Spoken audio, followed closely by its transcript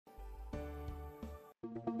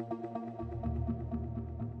Stand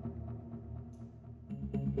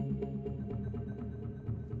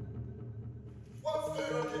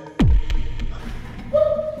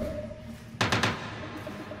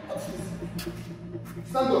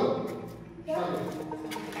up. Stand up.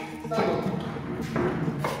 Stand up.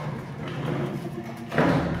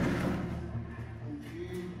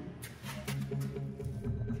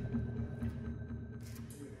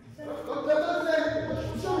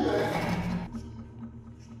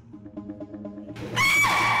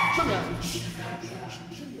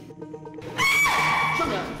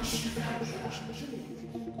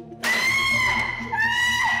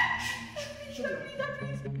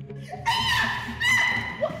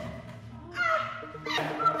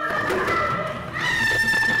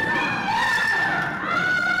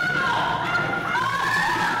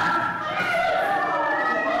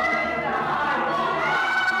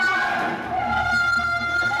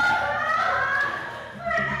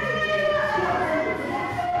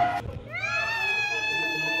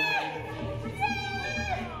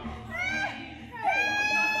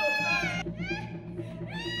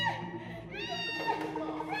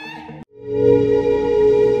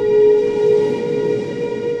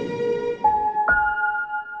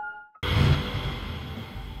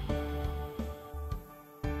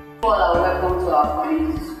 Welcome to our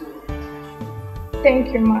community school.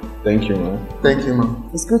 Thank you, ma. Thank you, ma. Thank you, ma.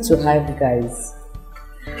 It's good to have you guys.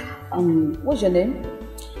 What's your name?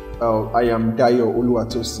 I am Dayo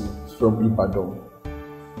Oluwatosi from Ibadan.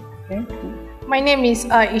 Okay. My name is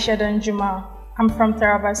Aisha Danjuma. I'm from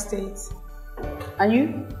Taraba State. And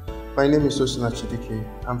you? My name is Osuna Chidike.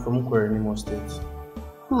 I'm from Ukwere, Imo State.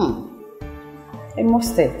 Imo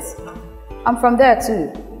State. I'm from there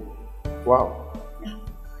too. Wow.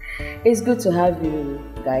 It's good to have you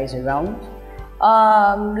guys around.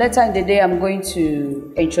 Later in the day, I'm going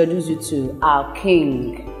to introduce you to our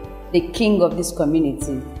king, the king of this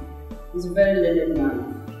community. He's a very learned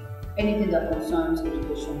man. Anything that concerns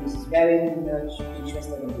education, he's very much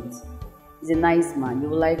interested in it. He's a nice man. You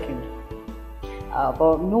will like him.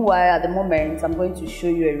 But meanwhile, at the moment, I'm going to show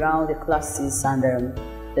you around the classes and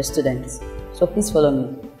the students. So please follow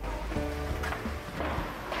me.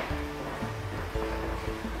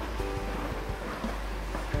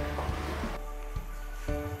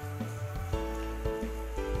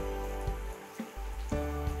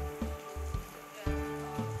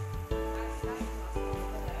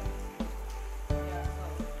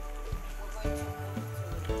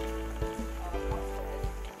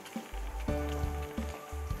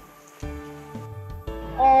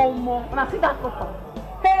 When I see that photo,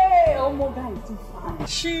 hey, guy too fine.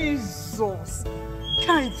 Jesus,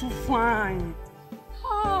 guy too fine.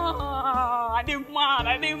 I didn't mad.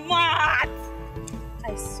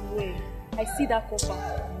 I swear, I see that cover.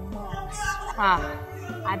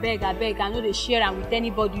 I beg, I know they share am with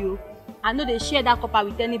anybody. I know they share that copper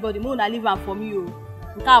with anybody. Mo na leave am for me.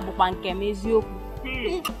 Nka abukwa nke mezioku.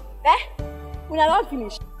 Una don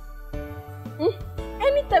finish.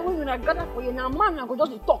 Anytime when you gather for you, now man go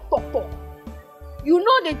just talk. You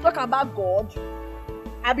know they talk about God.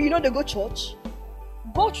 You know they go church.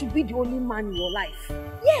 God should be the only man in your life.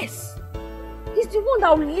 Yes. He's the one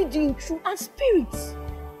that will lead you in truth and spirit.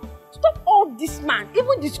 Stop all this man.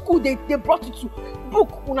 Even the school they brought you to.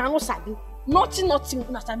 Book una no sabi. Nothing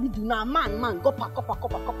una sabi do now. Man, go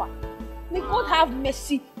copper. May God have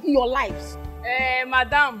mercy in your lives.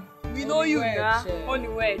 Madam, we know you now. Only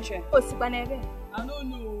way, Oh, Sibanebe. I don't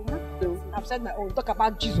know. I've said my own. Talk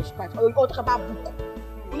about Jesus Christ. Or talk about book.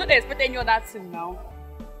 We don't expect any other thing now.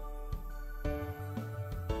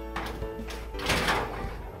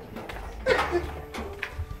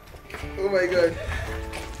 Oh my God.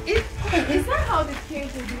 Is that how the king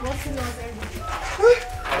will be watching us every day?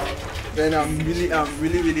 Then I'm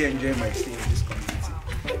really enjoying my stay in this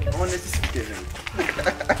community. Honestly speaking. I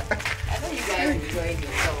know you guys enjoyed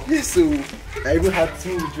yourself. Yes, so I even had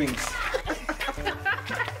 2 drinks.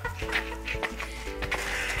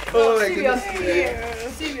 Oh my goodness.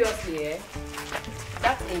 Seriously, eh?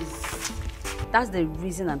 That's the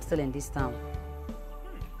reason I'm still in this town.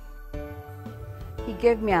 He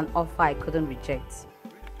gave me an offer I couldn't reject.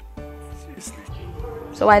 Seriously?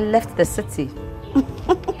 So I left the city.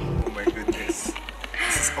 Oh my goodness.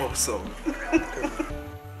 This is awesome.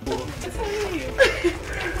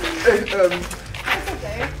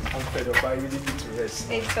 I'm fed up. I really need to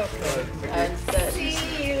rest. It's okay. See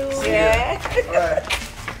you. Yeah. Alright.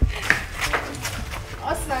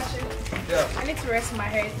 I'll snatch it. Yeah. I need to rest my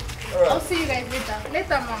head. All right. I'll see you guys later.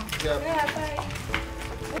 Later, mom. Yeah. Bye.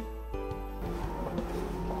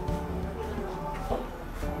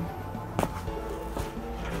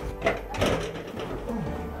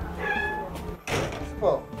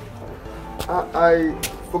 I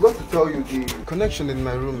forgot to tell you the connection in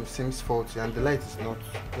my room seems faulty and the light is not.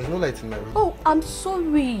 There's no light in my room. Oh, I'm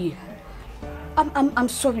sorry. I'm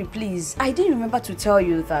sorry, please. I didn't remember to tell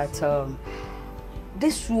you that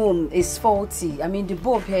this room is faulty. I mean, the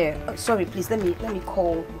bulb here. Sorry, please. Let me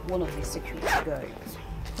call one of the security guards.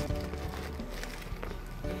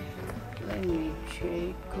 Let me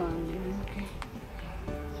check on. Okay.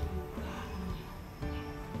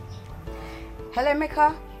 Hello,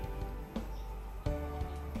 Emeka.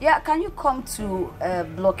 Yeah, can you come to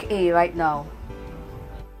Block A right now?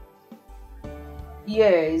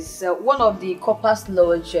 Yes, one of the Corpus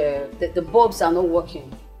Lodge, the bulbs are not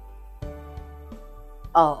working.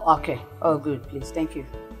 Oh, okay. Oh, good, please. Thank you.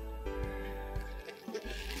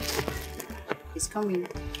 It's coming.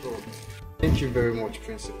 Oh, thank you very much,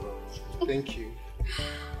 Principal. Thank you.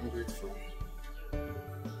 I'm grateful.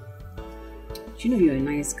 You know you're a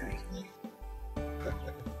nice guy.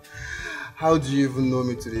 How do you even know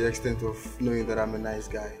me to the extent of knowing that I'm a nice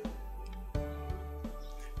guy?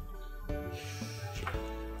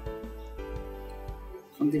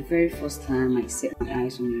 From the very first time I set my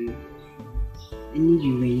eyes on you, I knew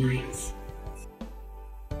you were nice.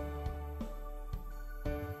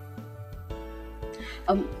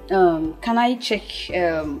 Can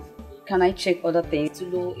I check other things to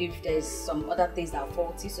know if there's some other things that are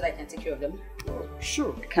faulty so that I can take care of them?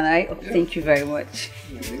 Sure. Can I? Oh, thank you very much.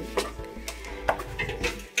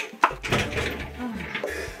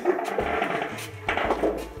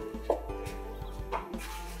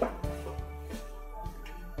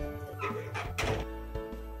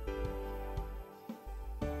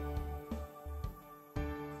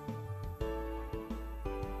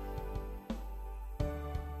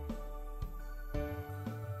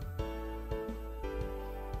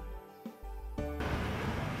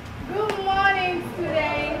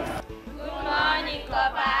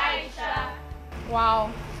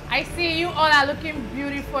 Wow, I see you all are looking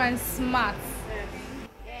beautiful and smart.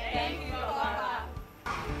 Thank you, Papa.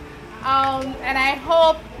 And I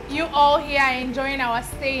hope you all here are enjoying our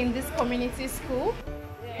stay in this community school.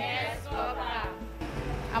 Yes, Papa.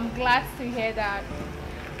 I'm glad to hear that.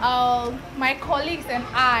 My colleagues and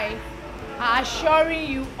I are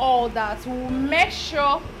assuring you all that we will make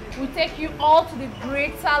sure we take you all to the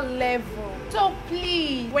greater level. So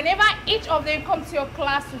please, whenever each of them comes to your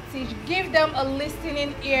class to teach, give them a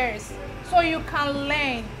listening ears so you can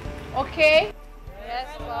learn, okay? Yes,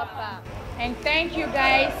 Papa. And thank you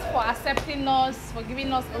guys for accepting us, for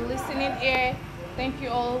giving us a listening ear. Thank you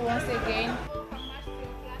all once again.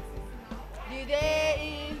 The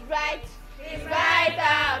day is bright, it's bright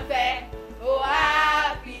and fair. Oh,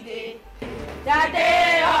 happy day. The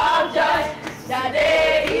day of joy, the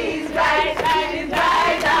day is bright and it's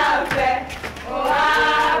bright and fair. Oh,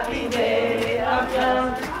 happy day of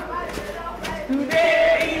joy.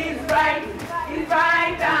 Today is bright, it's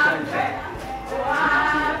bright and fair. Oh,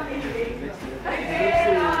 happy day, the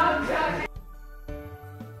day of joy.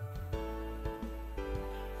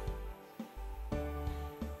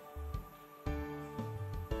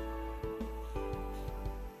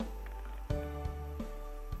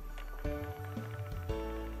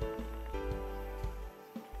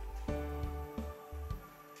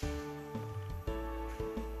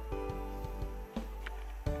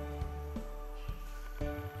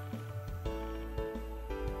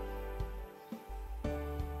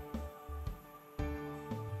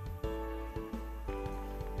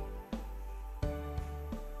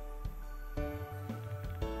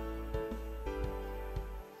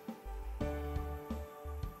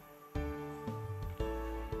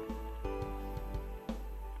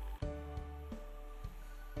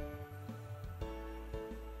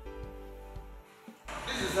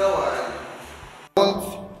 This is how I want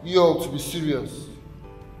you all to be serious.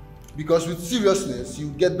 Because with seriousness, you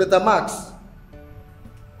get better marks.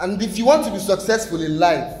 And if you want to be successful in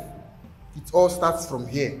life, it all starts from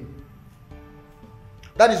here.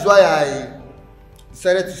 That is why I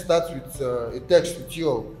decided to start with a text with you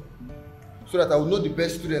all, so that I will know the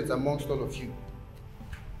best students amongst all of you.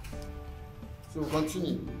 So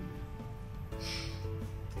continue.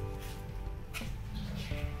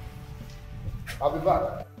 I'll be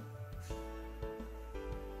back.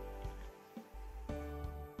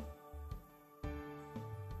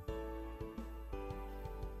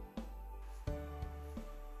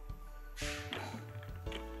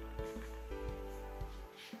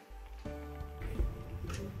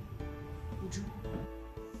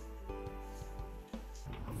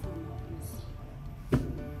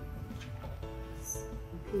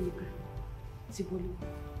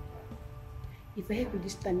 If I help you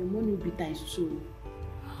this time, your money will be times 2.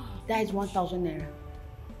 That is 1,000 naira.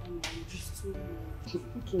 Just too much.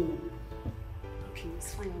 Okay. Okay,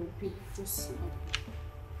 it's fine. I'll pay. Just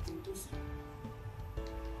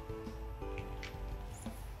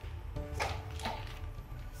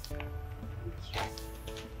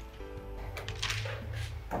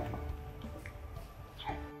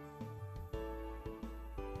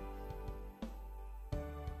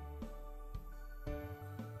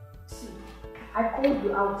I called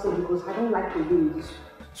you out here because I don't like the way you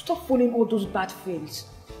stop following all those bad friends.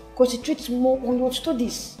 Concentrate more on your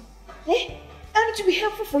studies. I need to be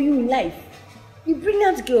helpful for you in life. You're a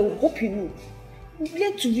brilliant girl, hope you know. You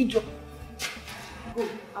learn to read your... Go,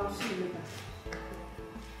 I'll see you later.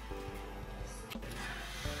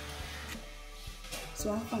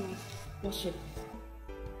 so have fun. What's it?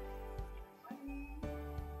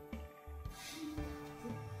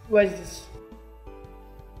 Where is this?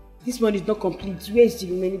 This one is not complete. Where is the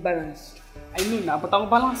remaining balance? I know now, but I'll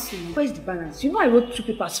balance you. Where is the balance? You know I wrote 2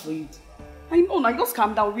 papers for you. I know now, just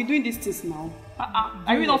calm down. We'll be doing these things now.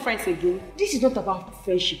 Are we not friends again? This is not about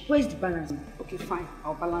friendship. Where is the balance? Okay, fine.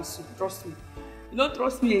 I'll balance you. Trust me. You don't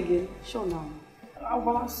trust me again? Sure now. I'll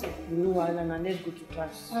balance you. You know what, Alana, let's go to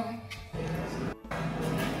class.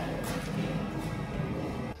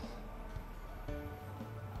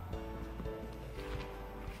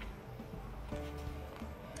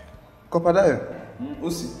 Kopadayo.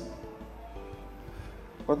 Osi.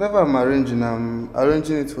 Whatever I'm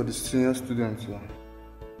arranging it for the senior students. Yeah.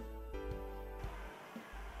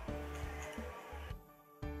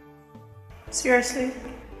 Seriously?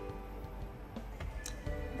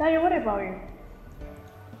 Daddy, what about you?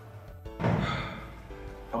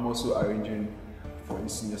 I'm also arranging for the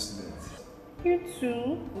senior students. You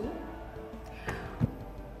too?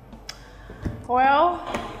 Well,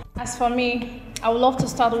 as for me, I would love to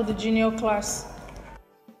start with the junior class.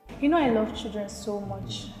 You know I love children so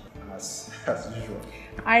much. As usual.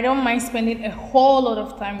 I don't mind spending a whole lot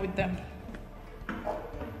of time with them.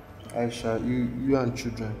 Aisha, you and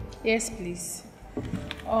children. Yes, please.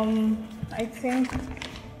 I think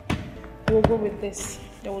we'll go with this.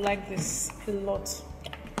 They will like this a lot.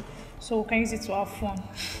 So we can use it to have fun.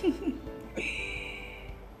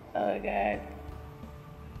 Oh God.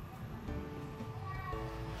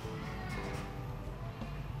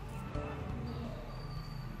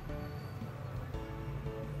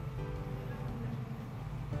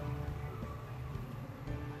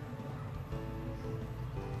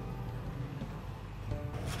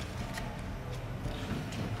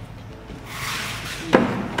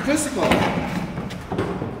 Principal.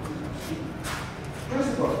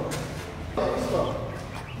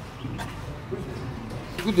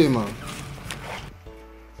 Good day, ma'am.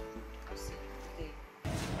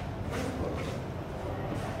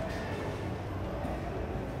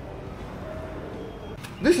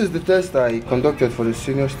 This is the test I conducted for the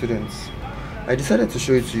senior students. I decided to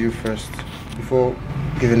show it to you first before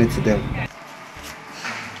giving it to them.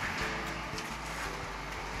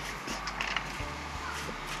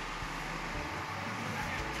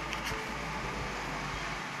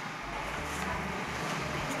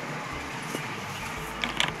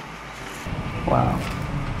 Wow.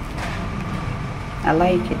 I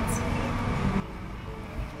like it.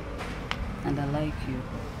 And I like you.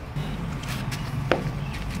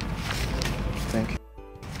 Thank you.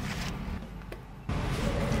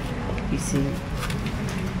 You see,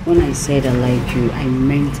 when I said I like you, I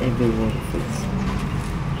meant every word of it.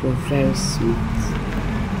 You're very smart.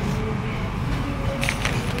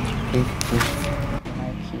 Thank you. I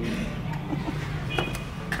like you.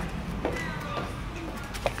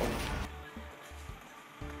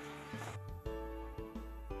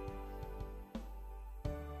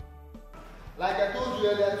 Like I told you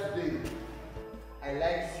earlier today, I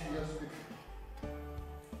like serious people.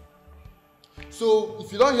 So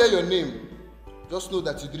if you don't hear your name, just know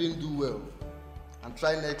that you didn't do well and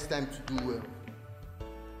try next time to do well.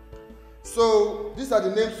 So these are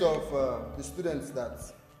the names of the students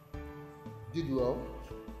that did well.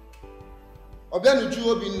 Obianuju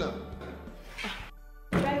Obinna.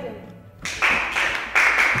 Present.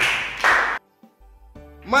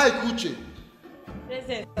 Mike Uche.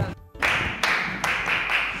 Present.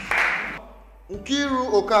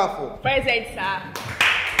 Nkiru Okafor. Present, sir.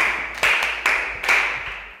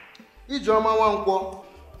 Ijeoma Nwankwo.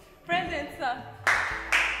 Present, sir.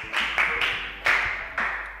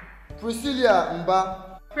 Priscilla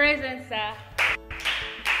Mba. Present, sir.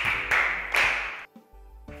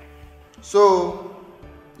 So,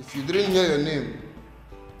 if you didn't hear your name,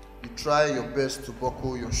 you try your best to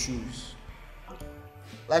buckle your shoes.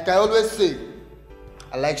 Like I always say,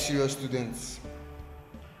 I like serious students.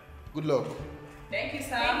 Good luck. Thank you,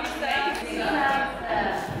 sir. Thank you, sir.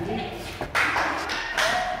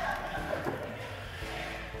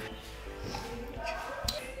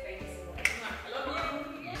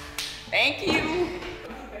 Thank you.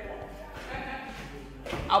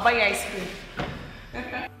 I'll buy you ice cream.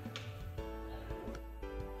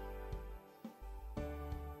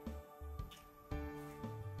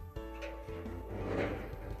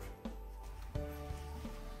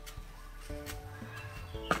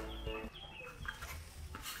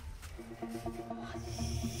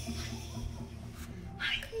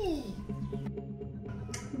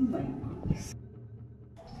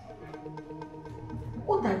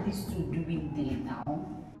 What are these two doing there now?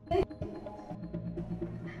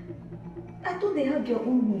 I thought they had their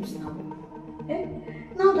own rooms now.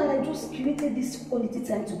 Now that I just created this quality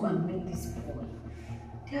time to go and meet this boy,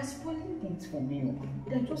 they are spoiling things for me.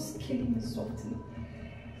 They are just killing me softly.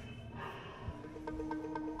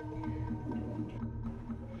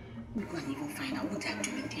 We can't even find out what I'm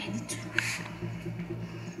doing there. I need to.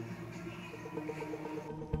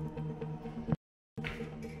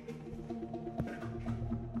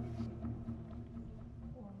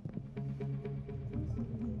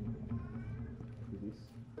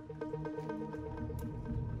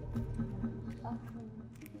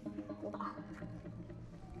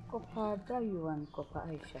 Kopa Dayu and Kopa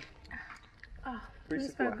Aisha.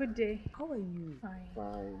 Principal, good day. How are you?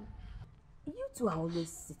 Fine. You two are always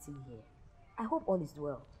sitting here. I hope all is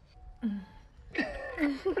well.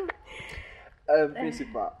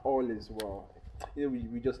 Principal, all is well. You know,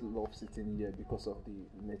 we just love sitting here because of the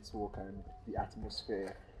network and the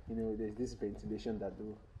atmosphere. You know, there's this ventilation that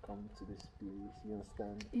do come to this place. You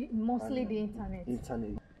understand? Mostly the internet.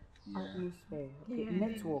 Internet. Atmosphere. Okay.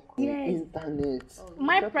 Network. Yes. Internet.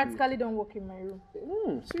 Mine practically don't work in my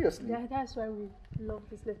room. Seriously? Yeah, that's why we love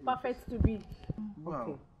this place. Perfect to be.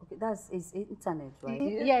 Wow. Okay, that's internet, right?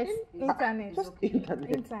 Yes, internet. Just internet.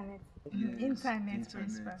 Internet. Yes, Internet,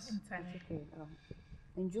 principal. Internet. Okay.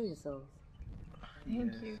 Enjoy yourselves.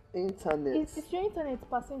 Thank you. Internet. Is your internet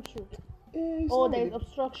passing through? It's Or not there is really-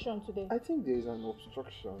 obstruction today? I think there is an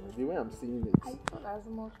obstruction. The way I'm seeing it. I thought as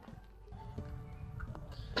much.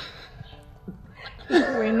 If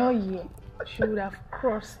we were not here, she would have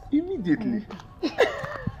crossed. Immediately.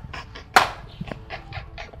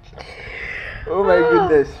 Oh my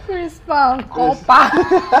goodness. Principal Kopa.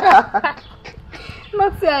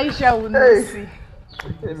 Not say Aisha would not see.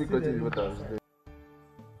 Let me continue what I was doing.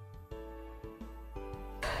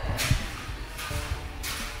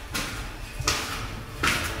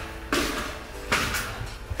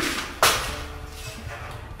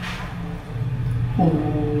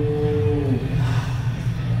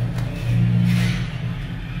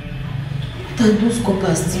 What are those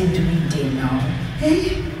coppers still doing there now?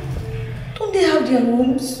 Don't they have their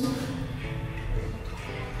rooms?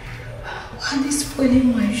 Why are they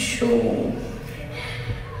spoiling my show?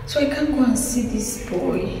 So I can't go and see this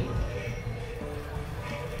boy.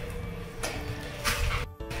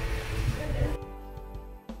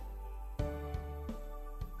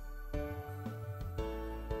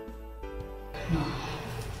 No.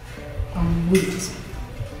 I'll wait.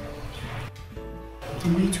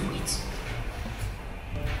 I'm going to wait.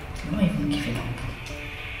 I'm not even giving up.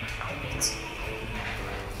 I'll wait.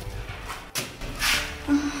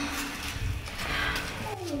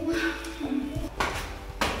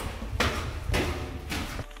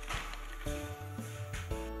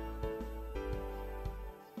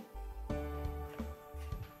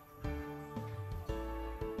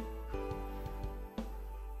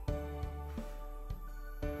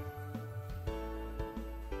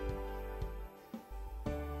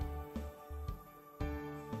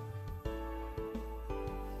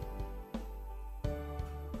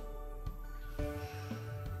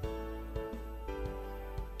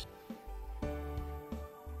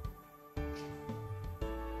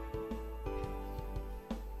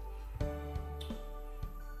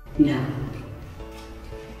 Yeah.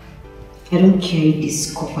 I don't care if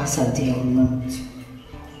these coppers are there or not.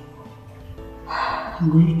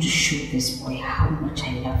 I'm going to show this boy how much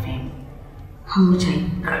I love him, how much I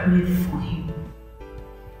crave for him.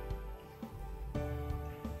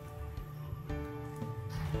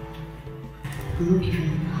 I'm not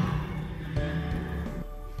giving up.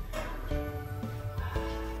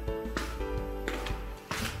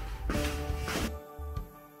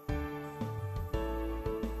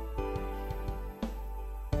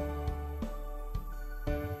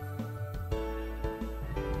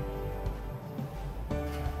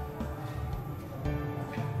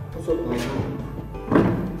 What's up, man?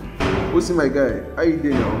 What's my guy? How you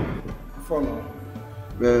doing now? Fun now.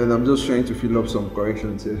 Man, I'm just trying to fill up some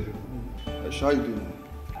corrections here. I How you doing?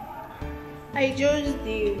 I just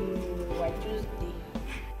did.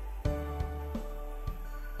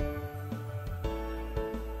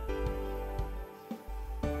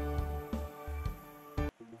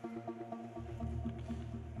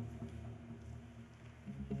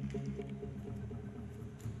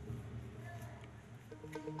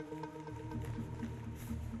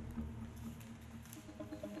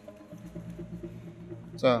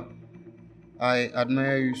 Sir, I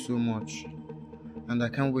admire you so much, and I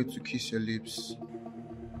can't wait to kiss your lips.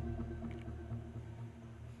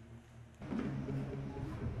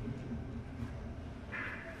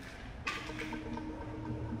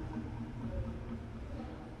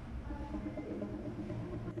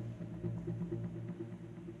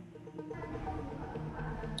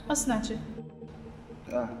 Osinachi,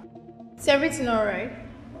 Yeah, is everything alright?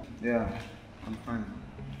 yeah, I'm fine.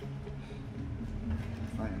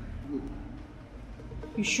 Fine. Good.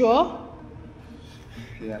 You sure?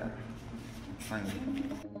 Yeah, fine.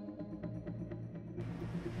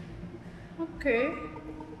 Okay.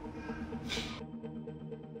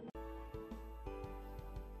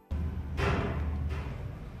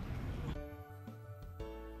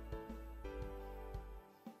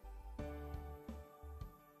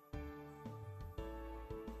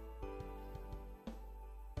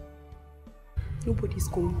 Nobody's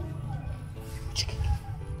coming.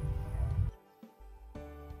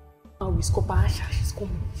 Oh, we scope Asha. She's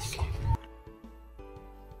coming. She's coming.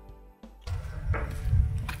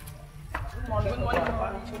 Good morning,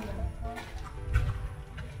 Papa.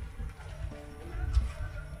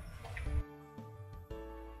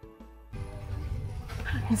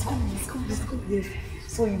 He's coming. Yes.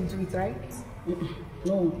 So you do it, right?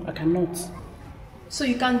 No, I cannot. So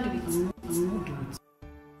you can't do it? I will not do it.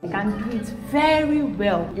 I can do it very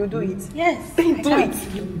well. You do it? Yes. Do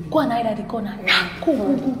it. Go and hide at the corner.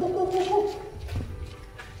 Go.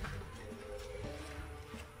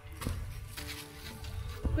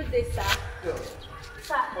 Good day, sir.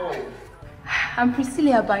 Sir. I'm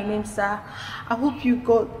Priscilla by name, sir. I hope you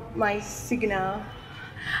got my signal.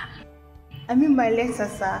 I mean my letter,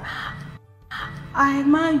 sir. I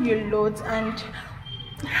admire you a lot and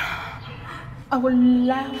I would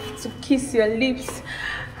love to kiss your lips.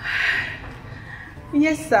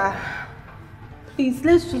 Yes, sir. Please,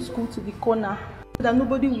 let's just go to the corner so that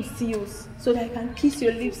nobody will see us, so that I can kiss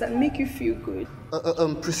your lips and make you feel good.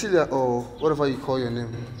 Priscilla, or whatever you call your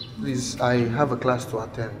name, please, I have a class to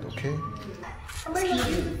attend, okay? Am I not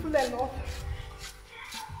beautiful enough?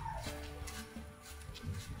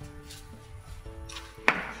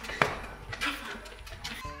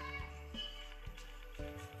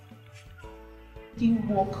 Didn't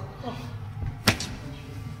work. Oh.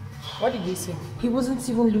 What did he say? He wasn't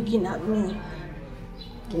even looking at me.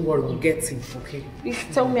 Don't worry, we'll get him, okay? Please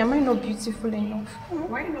tell me, am I not beautiful enough?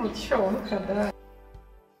 Why not? Sure, look at that.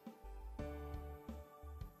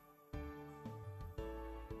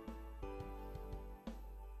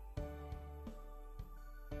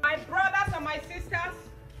 My brothers and my sisters,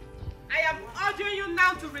 I am urging you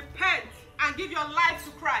now to repent and give your life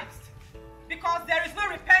to Christ. Because there is no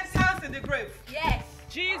repentance in the grave. Yes.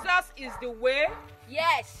 Jesus is the way,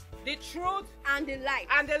 Yes. the truth, And the light.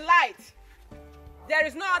 and the light. There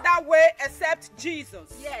is no other way except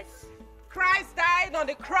Jesus. Yes. Christ died on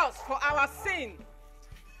the cross for our sin.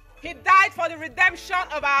 He died for the redemption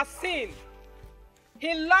of our sin.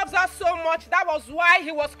 He loves us so much, that was why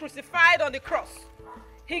he was crucified on the cross.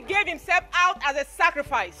 He gave himself out as a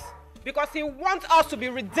sacrifice because he wants us to be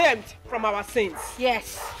redeemed from our sins.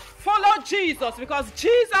 Yes. Follow Jesus because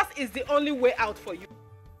Jesus is the only way out for you.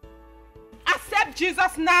 Accept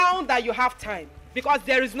Jesus now that you have time, because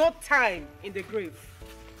there is no time in the grave.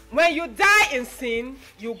 When you die in sin,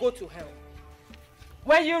 you go to hell.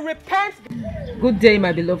 When you repent... Good day,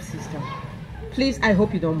 my beloved sister. Please, I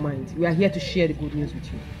hope you don't mind. We are here to share the good news with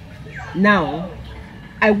you. Now,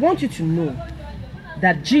 I want you to know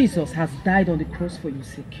that Jesus has died on the cross for your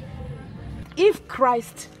sake. If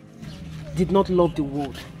Christ did not love the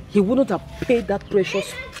world, he wouldn't have paid that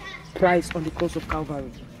precious price on the cross of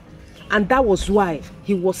Calvary. And that was why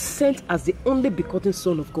he was sent as the only begotten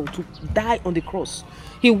Son of God to die on the cross.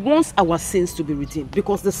 He wants our sins to be redeemed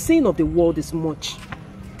because the sin of the world is much.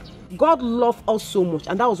 God loved us so much,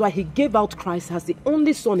 and that was why he gave out Christ as the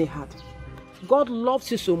only son he had. God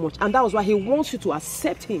loves you so much, and that was why he wants you to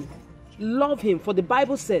accept him, love him. For the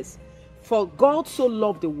Bible says, for God so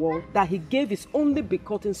loved the world that he gave his only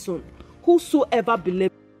begotten Son. Whosoever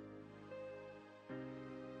believes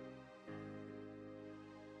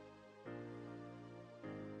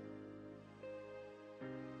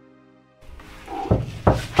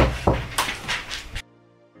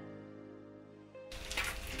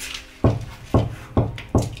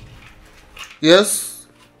Yes?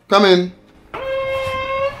 Come in.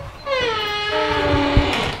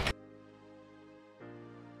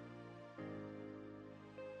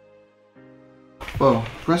 Oh,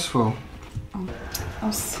 press 4.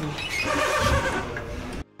 I'll see.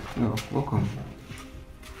 Oh, welcome.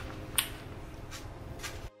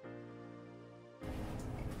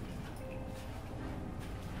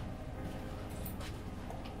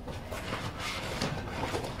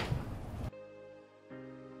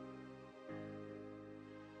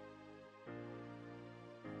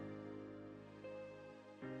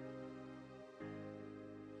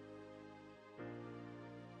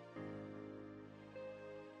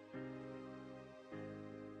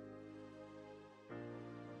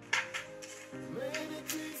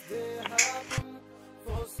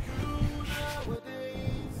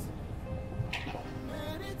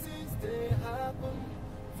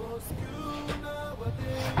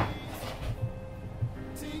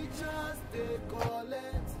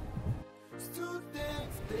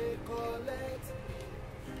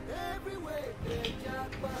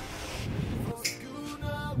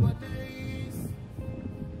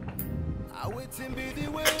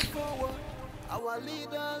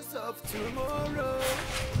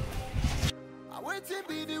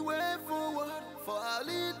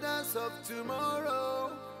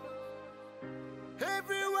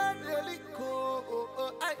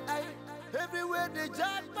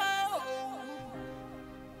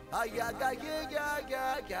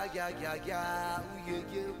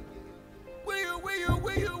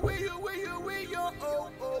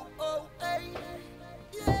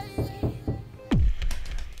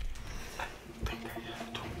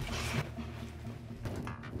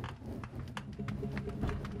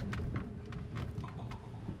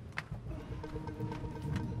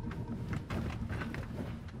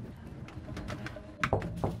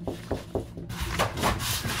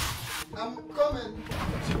 I'm coming.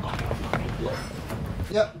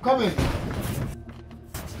 Yeah, coming.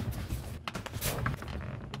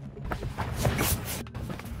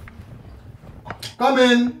 Come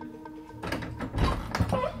in.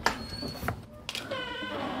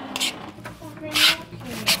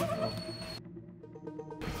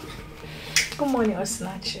 Good morning,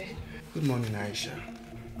 Osinachi. Good morning, Aisha.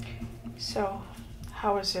 So,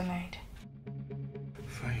 how was your night?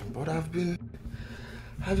 Fine, but I've been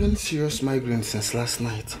having serious migraine since last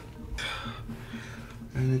night.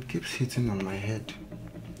 And it keeps hitting on my head.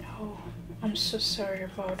 Oh, I'm so sorry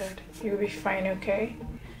about that. You'll be fine, okay?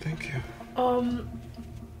 Thank you.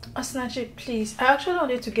 Osinachi, please. I actually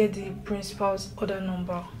wanted to get the principal's other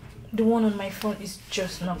number. The one on my phone is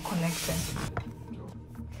just not connecting.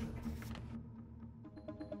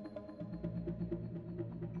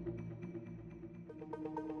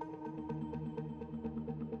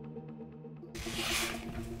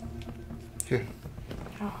 Here.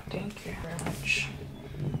 Oh, thank you very much.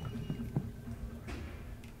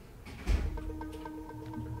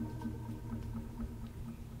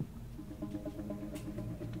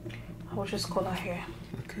 I'll just call her here.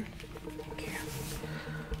 Okay. Thank you.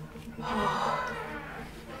 Oh.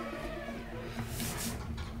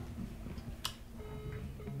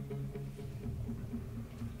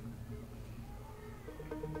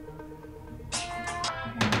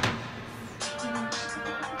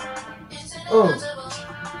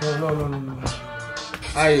 No.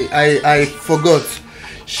 I forgot.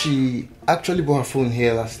 She actually brought her phone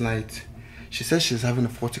here last night. She said she's having a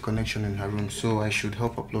faulty connection in her room, so I should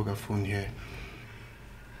help her plug her phone here.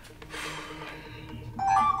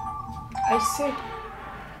 I see.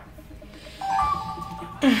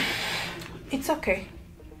 It's okay.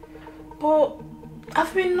 But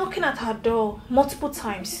I've been knocking at her door multiple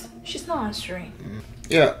times. She's not answering.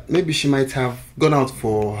 Yeah, maybe she might have gone out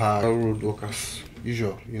for her road work as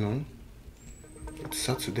usual, you know. It's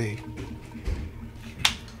Saturday.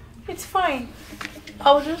 It's fine.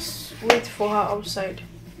 I'll just wait for her outside.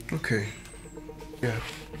 Okay. Yeah.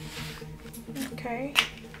 Okay.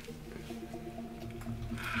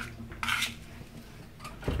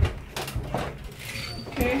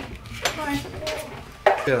 Okay, fine.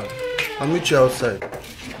 Yeah, I'll meet you outside.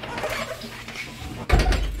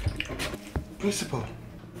 Principal.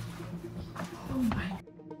 Oh my.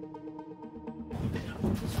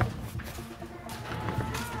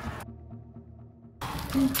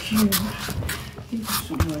 Thank you. Thank you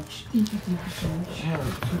so much. Thank you so much.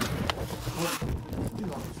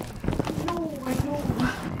 No, I know.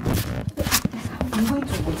 I'm going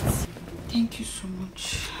to wait. Thank you so much.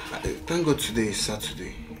 Thank God today is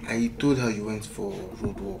Saturday. I told her you went for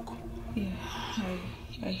road walk. Yeah,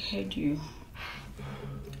 I heard you.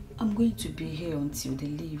 I'm going to be here until they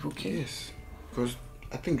leave, okay? Yes, because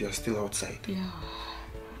I think you're still outside. Yeah.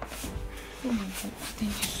 Oh my God,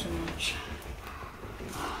 thank you so much.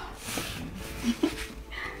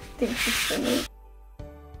 Thank you so much.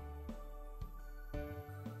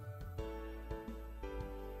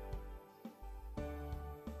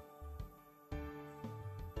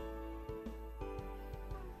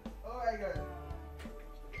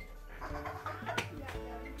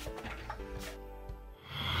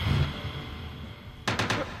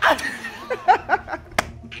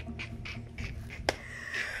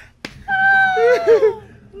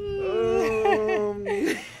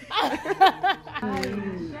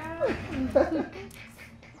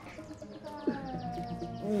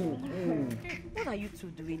 What are you two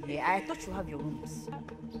doing here? I thought you have your rooms.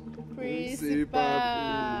 Principal.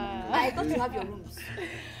 I thought you have your rooms.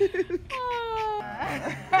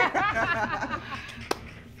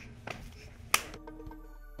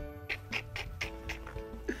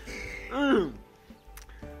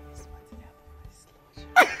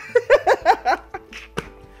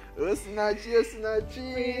 Oh, snatchy, oh,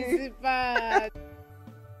 snatchy. Principal.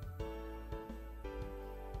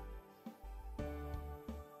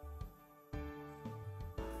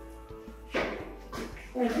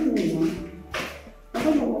 I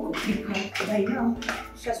don't know what could keep her right now.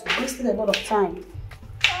 She's wasted a lot of time.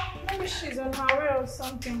 Maybe she's on her way or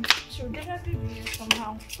something. She'll definitely be here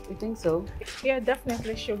somehow. You think so? Yeah,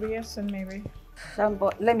 definitely. She'll be here soon, maybe.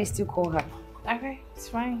 But let me still call her. Okay, it's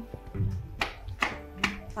fine.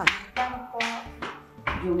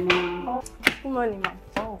 Joma. Good morning, ma.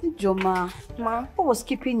 Oh. Joma. Ma? What was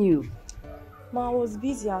keeping you? Ma, I was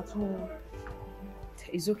busy at home.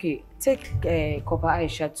 It's okay. Take Copper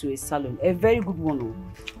Aisha to a salon. A very good one.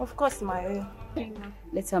 Of course, ma.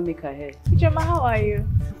 Let her make her hair. Joma, how are you?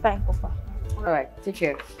 Fine, Papa. Alright, take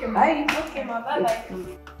care. Okay, bye. Okay, ma.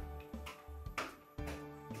 Bye-bye.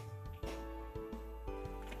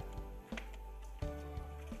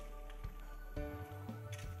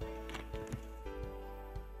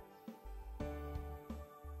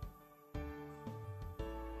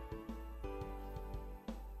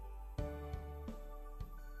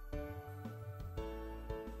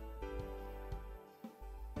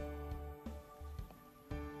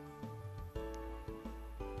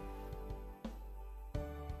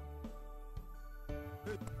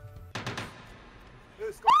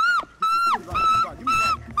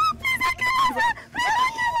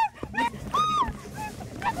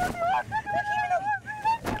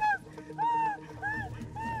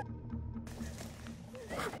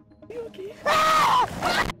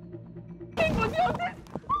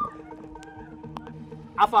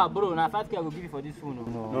 Alpha, bro, now 5K I will give you for this phone.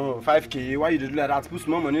 No, 5K. Why you do like that? Put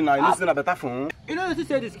small money now. You listen a better phone. You know you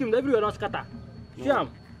say the scheme, everywhere don't scatter. See am?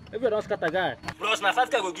 Everywhere don't scatter, guy. Bros, now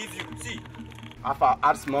 5K I will give you. See. Alpha,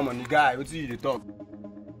 add small money, guy. What do you talk?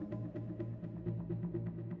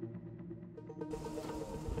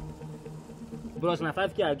 Bros, now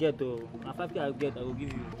 5K I get though. Now 5K I get, I will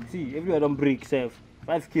give you. See, everywhere don't break, self.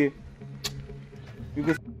 5K. You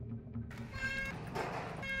go.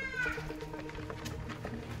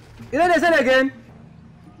 You know they said again?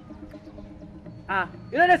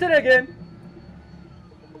 You know they said again?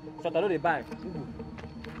 Shut up, they buy.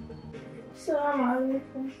 Assalamu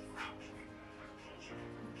alaikum.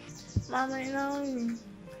 Mama, you know me.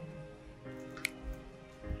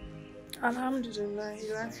 Alhamdulillah,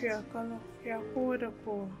 lafiya kalau ya kowa da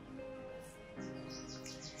kowa.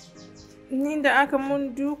 Ni da aka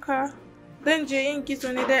mun duka, dan je yin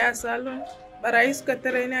kitso ne dai a salon. Barayi suka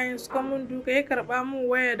tare ni ayin suka mun duka ya karba mun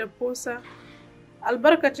waya da posa.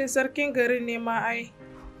 Albarkacin sarkin gari ne ma ai.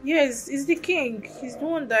 Yes, he's the king. He's the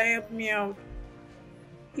one that helped me out.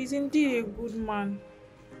 He's indeed a good man.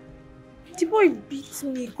 The boy beat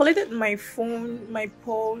me, collected my phone, my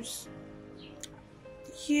purse.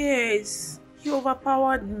 Yes, he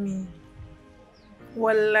overpowered me.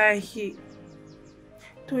 Wallahi.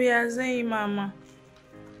 To ya zai mama.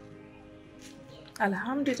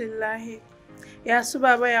 Alhamdulillah. Ya su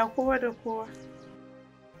baba ya kowa da kowa.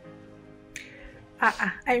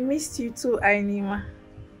 I missed you too, Ainima.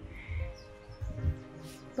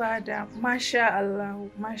 Bada, masha Allah,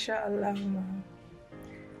 mama.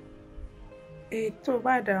 To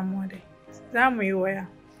bada mu dai. Za mu yi waya.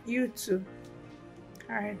 You too.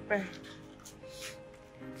 Alright, bye.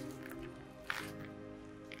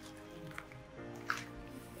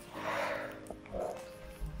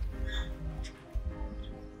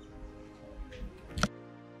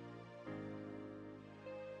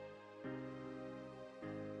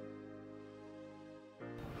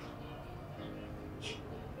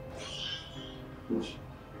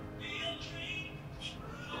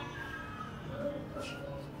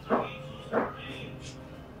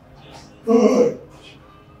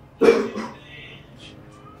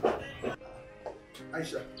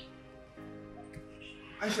 Aisha.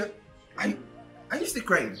 Aisha, are you still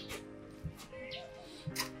crying?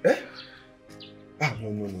 Eh? Ah,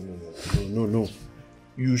 no.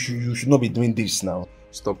 You should not be doing this now.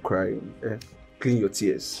 Stop crying. Eh? Clean your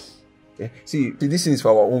tears. Eh? See, this thing is for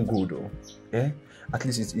our own good, though. Eh? At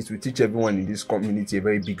least it will teach everyone in this community a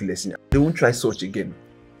very big lesson. They won't try such again.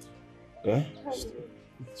 Eh?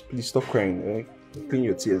 Please stop crying. Eh? Clean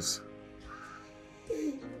your tears.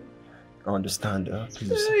 I understand,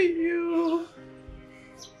 please. You.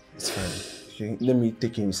 It's fine. Okay, let me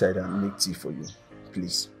take you inside and make tea for you.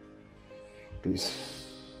 Please. Please.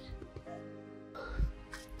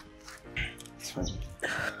 It's fine.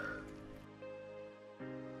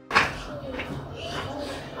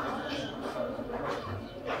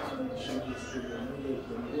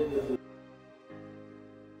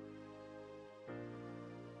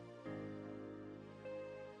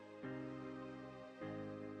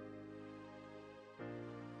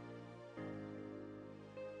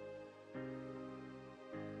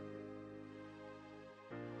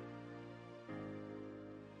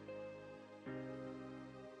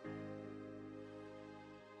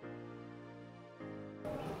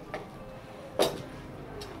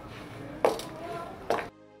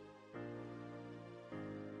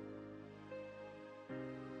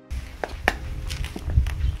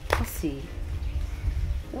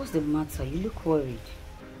 What's the matter? You look worried.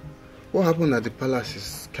 What happened at the palace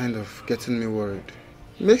is kind of getting me worried.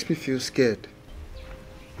 It makes me feel scared.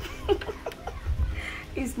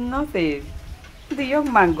 It's nothing. The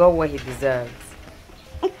young man got what he deserves.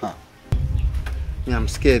 Yeah, I'm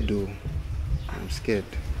scared though. I'm scared.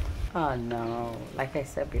 Oh no, like I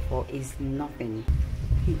said before, it's nothing.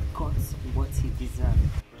 He got what he deserved.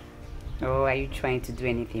 Oh, are you trying to do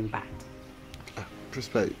anything bad?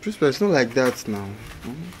 Prosper, it's not like that now.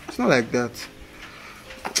 It's not like that.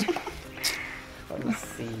 Let me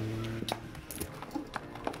see.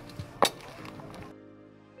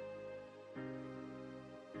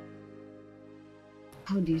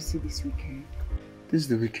 How do you see this weekend? This is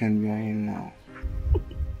the weekend we are in now.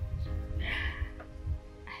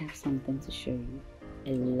 I have something to show you.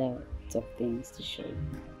 A lot of things to show you.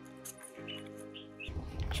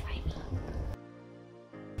 Try it.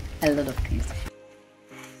 A lot of things to show you.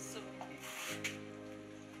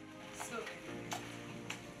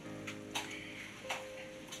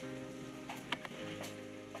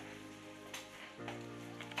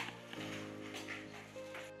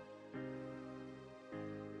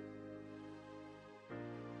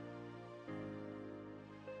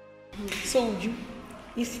 So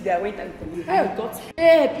you see that wait and tell you. Hey, God.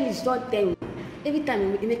 Hey, please don't tell me. Every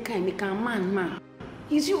time you make a man.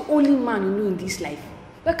 He's your only man you know in this life.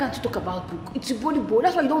 Why can't you talk about book? It's a volleyball.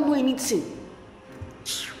 That's why you don't know anything.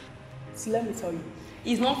 See, let me tell you.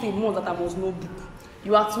 It's not a month that I must know book.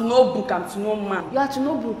 You have to know book and to know man. You have to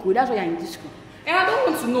know book. That's why you're in this school. And I don't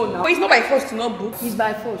want to know now. But it's not by force to know book. It's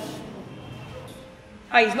by force.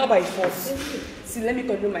 It's not by force. See, let me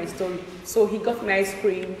continue my story. So he got me ice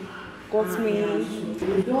cream. Got me.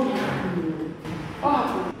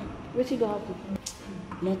 What you don't happen?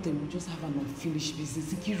 Nothing. We just have an unfinished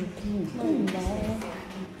business. Kiri Kiri. Come now.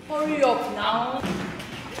 Hurry up now.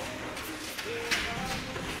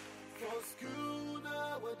 For school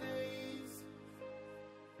nowadays,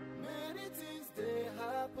 many things they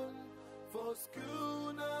happen. For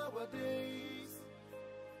school nowadays,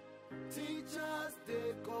 teachers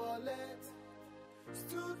they collect,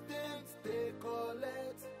 students they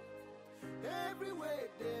collect. Everywhere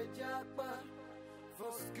they jackpot.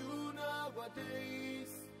 For school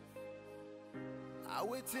nowadays, I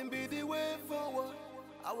waiting be the way forward.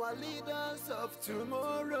 Our leaders of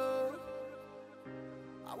tomorrow.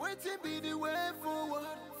 I waiting be the way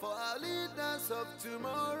forward for our leaders of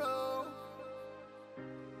tomorrow.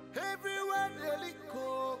 Everywhere they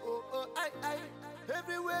go,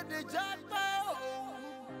 everywhere they jackpot.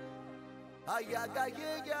 Yeah.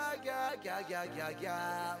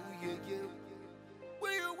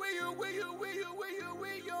 Will you,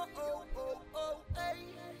 hey.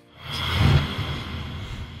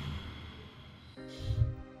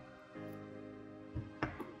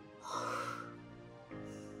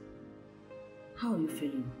 How are you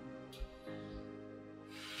feeling?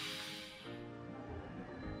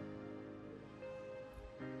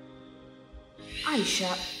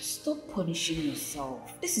 Aisha, stop punishing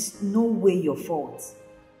yourself. This is no way your fault.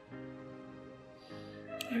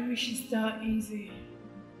 I wish it's that easy.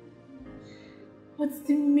 But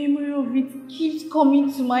the memory of it keeps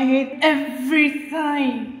coming to my head every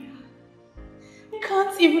time. I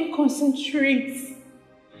can't even concentrate.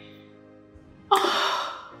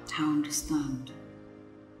 I understand.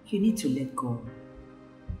 You need to let go.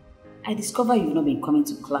 I discover you've not been coming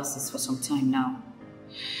to classes for some time now.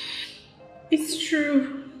 It's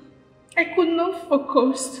true. I could not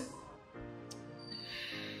focus.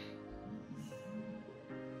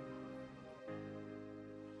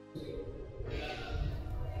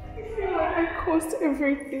 I feel like I caused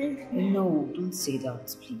everything. No, don't say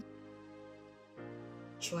that, please.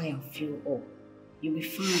 Try and feel up. You'll be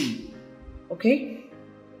fine. Okay?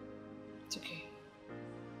 It's okay.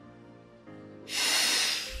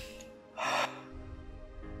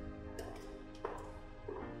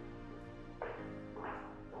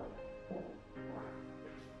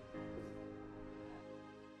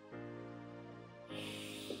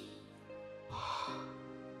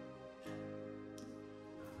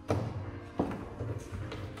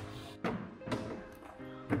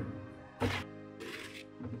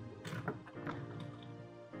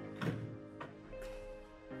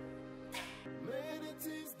 Many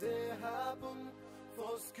things they happen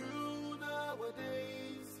for school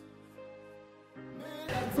nowadays.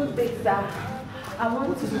 Good day, sir. I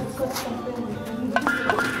want to discuss something with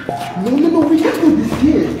you. No, we can't do this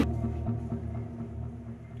here.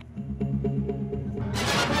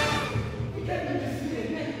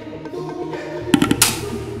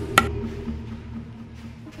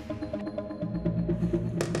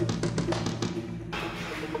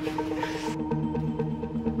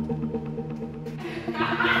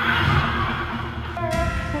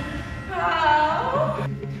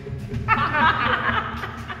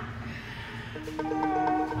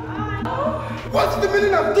 What's the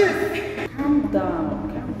meaning of this? Calm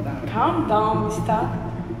down. Calm down, mister.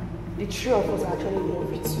 The three of us actually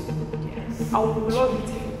love you too. Yes. I would love it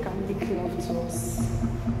if you can make love to us.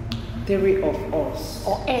 Three of us.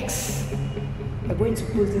 Or X. We're going to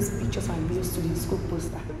post these pictures and videos to the school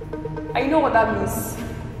poster. And you know what that means?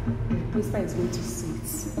 The principal is going to see it.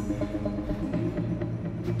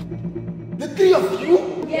 The three of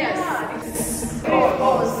you? Yes. It's three of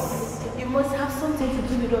us. You must have something to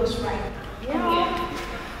do with us, right? Yeah.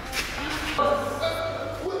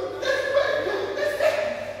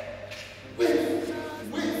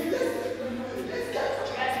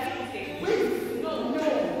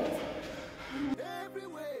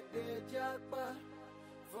 Everywhere they jackpot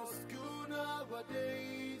for school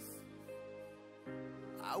nowadays.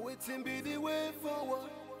 I waiting be the way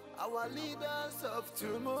forward, our leaders of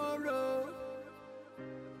tomorrow.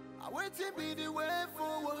 I waiting be the way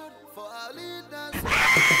forward for our leaders.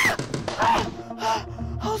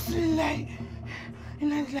 How sweet like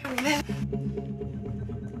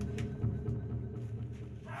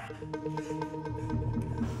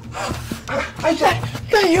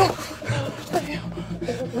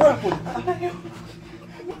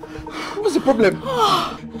What's the problem?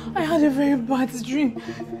 I had a very bad dream.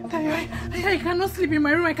 I cannot sleep in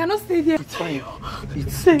my room. I cannot stay there. It's fine.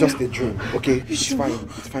 It's just a dream, okay? It's fine.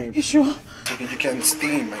 It's fine. You sure? Okay, you can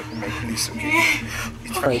stay in my place, okay?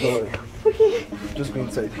 It's fine, don't worry. Okay. Just go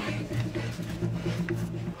inside.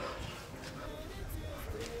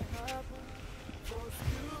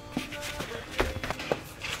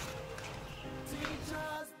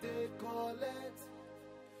 Teachers they collect,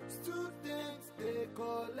 students they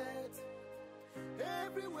collect.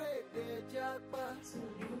 Everywhere they jackpot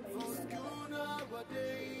for school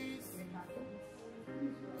nowadays.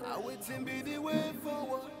 I waiting be the way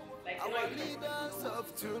forward, our leaders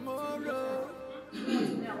of tomorrow. I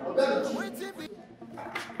waiting be.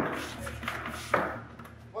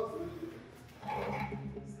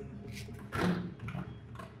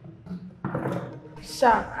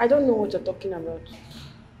 Sir, I don't know what you're talking about.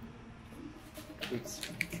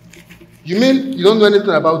 You mean you don't know anything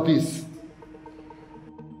about this?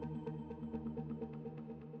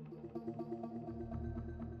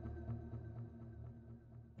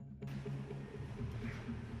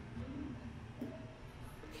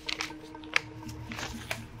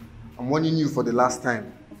 I'm warning you for the last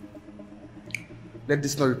time. Let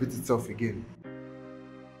this not repeat itself again.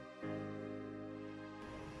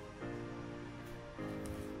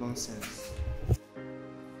 Nonsense.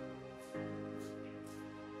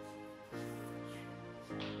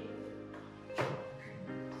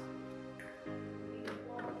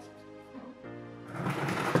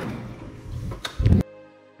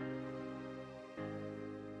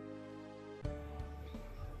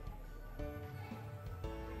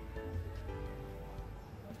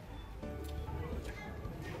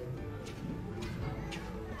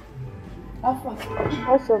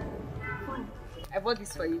 What's up? I bought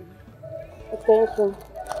this for you. Okay.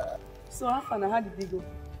 So how did they go?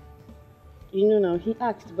 You know now, he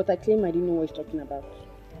asked, but I claim I didn't know what he's talking about.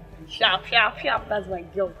 Sharp, sharp, sharp. That's my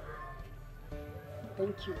girl.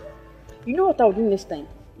 Thank you. You know what I'll do next time?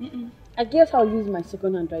 I guess I'll use my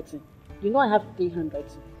second handwriting. You know I have 3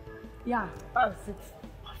 handwriting. Yeah, that's it.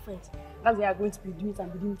 Perfect. That's why I'm going to be doing it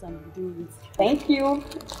and be doing it and be doing it. Thank you.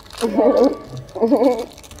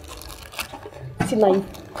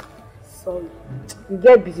 Sorry. You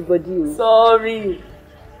get busy body. Sorry.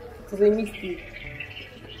 It was a mistake.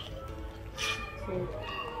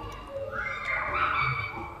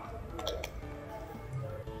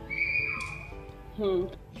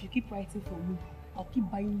 If you keep writing for me, I'll keep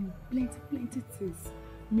buying you plenty things.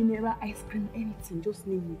 Mineral, ice cream, anything, just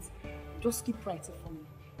name it. Just keep writing for me.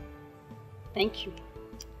 Thank you.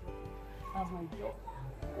 That's my girl.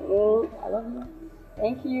 Oh, I love you.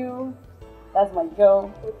 Thank you. That's my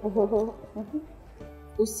girl.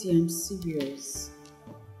 Osi, I'm serious.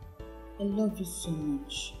 I love you so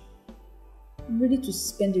much. I'm ready to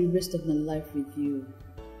spend the rest of my life with you.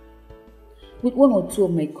 With 1 or 2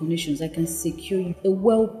 of my connections, I can secure you a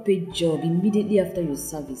well-paid job immediately after your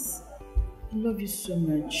service. I love you so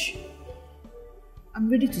much. I'm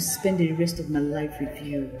ready to spend the rest of my life with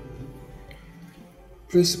you.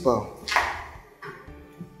 Principal,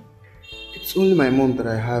 it's only my mom that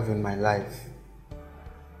I have in my life.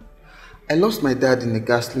 I lost my dad in a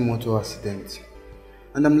ghastly motor accident,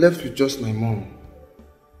 and I'm left with just my mom.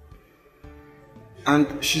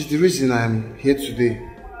 And she's the reason I'm here today.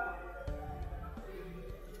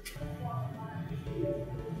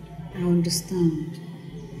 I understand.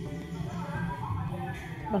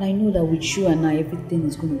 But I know that with you and I, everything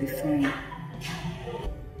is going to be fine.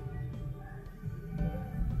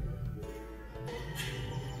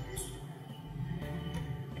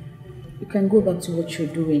 You can go back to what you're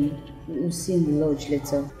doing. We'll see in the lodge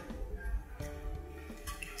later.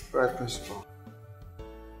 Right, Principal.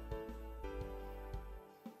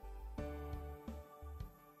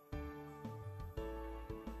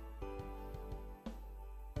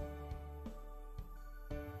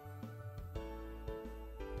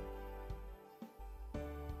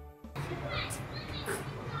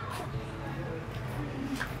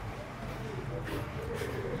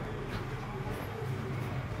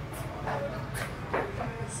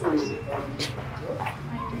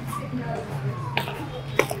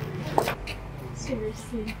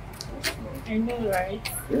 Seriously. I know,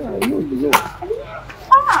 right? Yeah, I know, you know.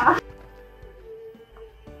 Ah!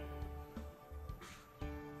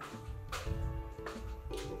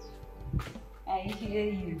 I hear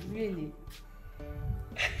you, really.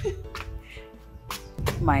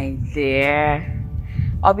 My dear,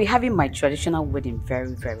 I'll be having my traditional wedding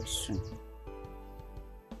very, very soon.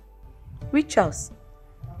 Which house?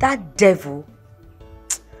 That devil?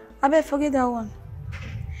 I better forget that one.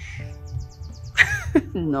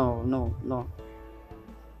 No.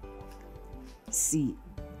 See,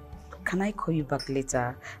 can I call you back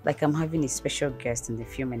later? Like I'm having a special guest in a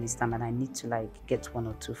few minutes time and I need to like get 1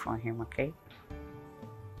 or 2 from him, okay?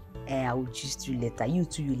 And I will gist you later. You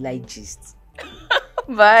too, you like gist.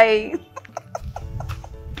 Bye.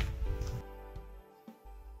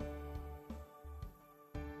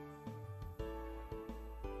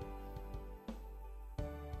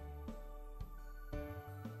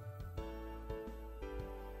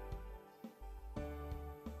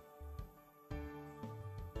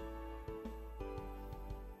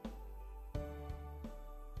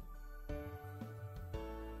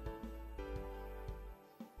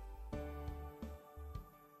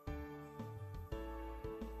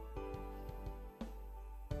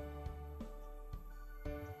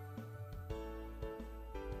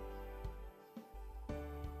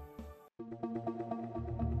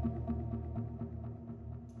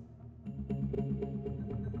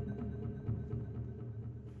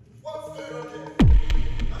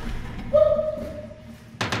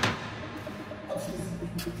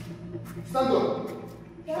 Stand up.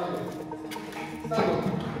 Stand up. Stand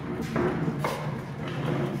up.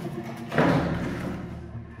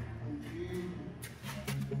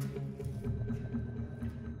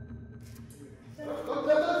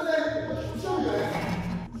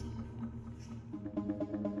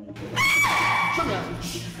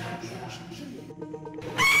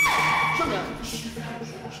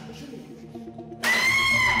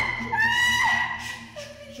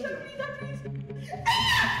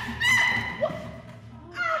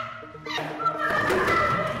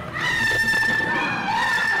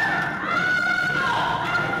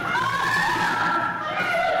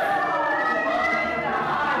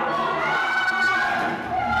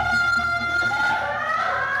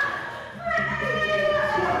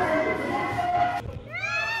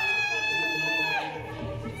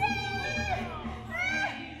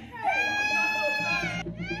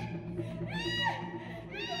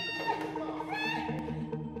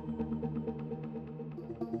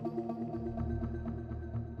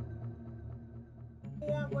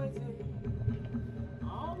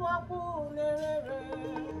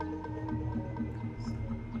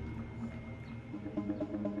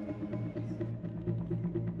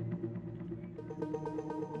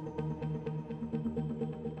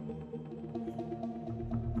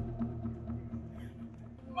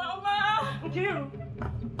 Mama! Nkiru!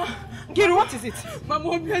 Nkiru, what is it? Mama,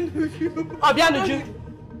 Obianuju. Obianuju?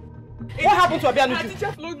 What happened to Obianuju? I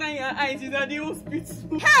just looked down your eyes. She's at the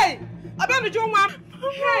hospital. Hey! Obianuju, ma'am!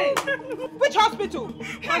 Hey! Which hospital?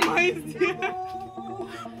 Mama is there.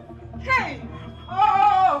 Hey!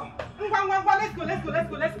 Oh! Let's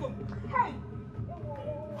go.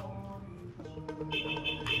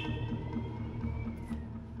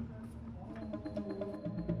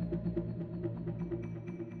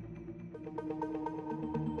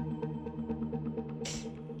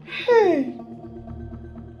 Hey!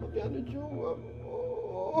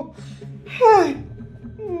 Hey!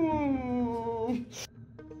 Hey!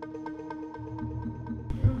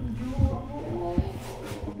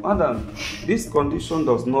 Madam, this condition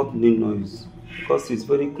does not need noise because it's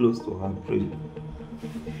very close to her brain.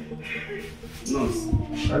 Nurse,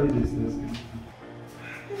 carry this, let's go.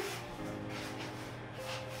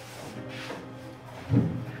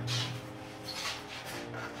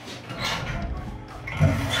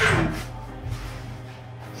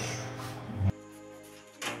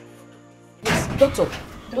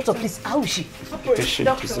 Doctor, please, how is she? Patient,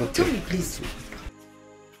 Doctor, is okay. tell me, please.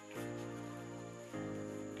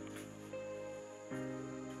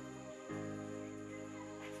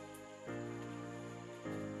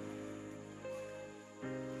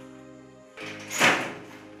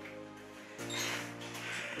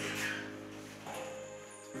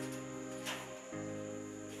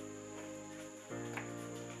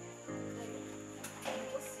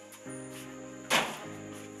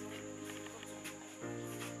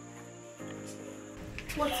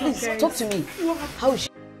 Please, talk to me. How is she?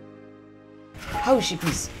 How is she,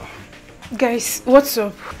 please? Guys, what's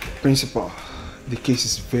up? Principal, the case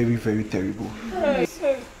is very, very terrible. Hey.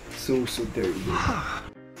 So terrible.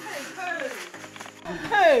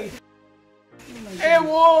 Hey! Hey,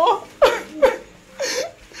 whoa!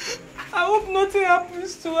 I hope nothing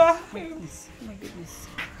happens to her. Oh my goodness.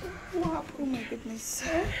 What happened? Oh my goodness.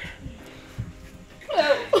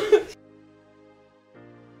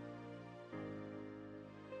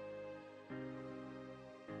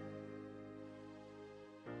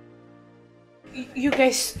 You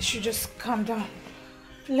guys should just calm down.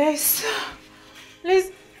 Let's.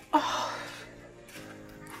 Oh.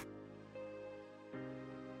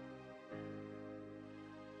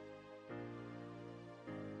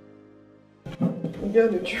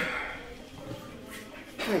 Obianuju.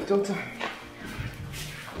 My daughter.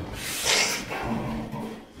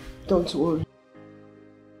 Don't worry.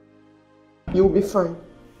 You'll be fine.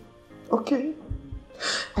 Okay?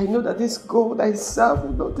 I know that this God I serve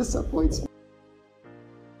will not disappoint me.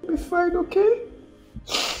 You'll be fine, okay?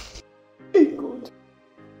 Be good.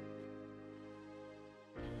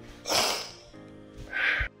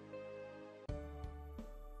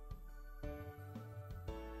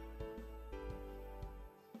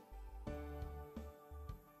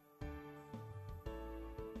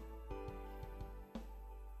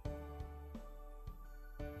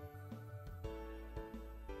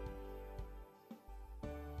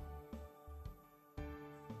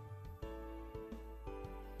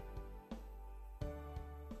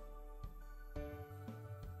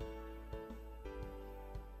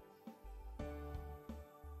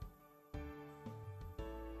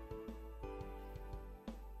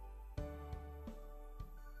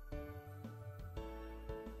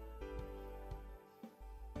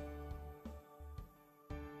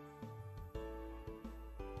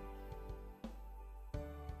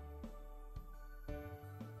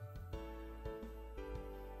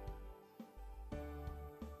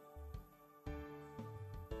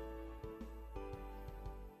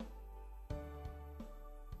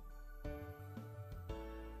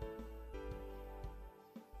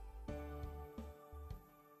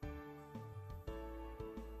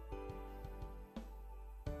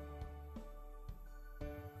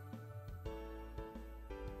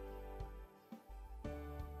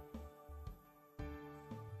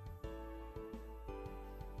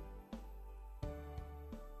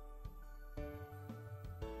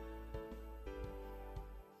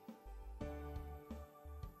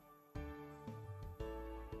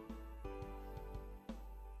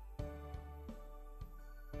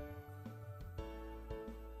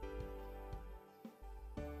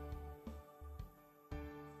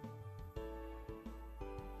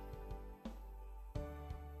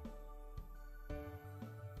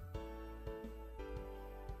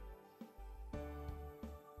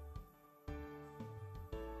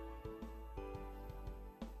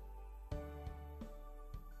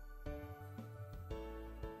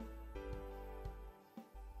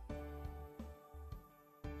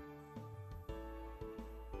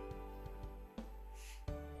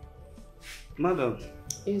 Madam,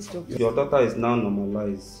 Yes, doctor. your daughter is now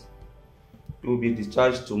normalized. You will be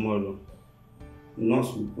discharged tomorrow.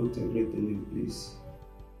 Nurse will put everything in place.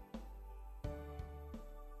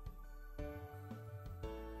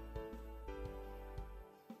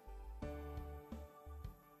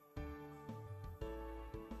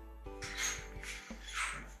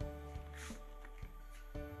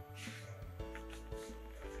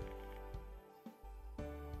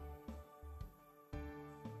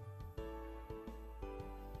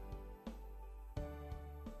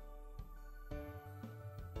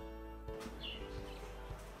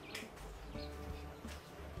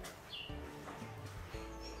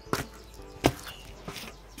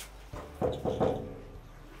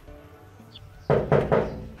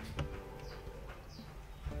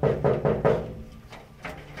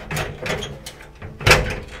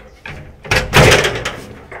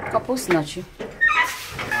 Couple Snatchy.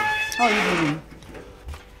 How are you doing?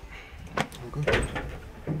 I'm good.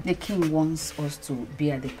 The king wants us to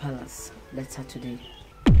be at the palace later today.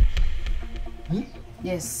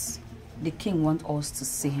 Yes, the king wants us to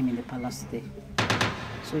see him in the palace today.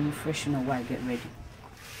 So you freshen up while I get ready.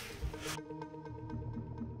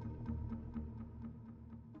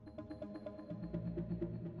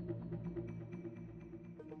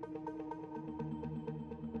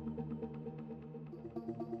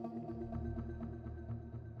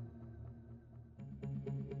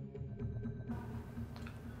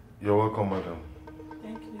 You're welcome, madam.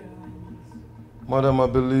 Thank you, Your Highness. Madam, I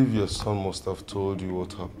believe your son must have told you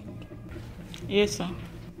what happened. Yes, sir.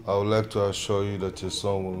 I would like to assure you that your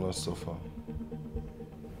son will not suffer.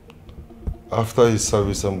 After his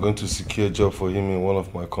service, I'm going to secure a job for him in one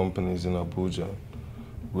of my companies in Abuja,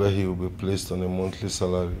 where he will be placed on a monthly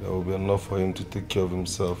salary that will be enough for him to take care of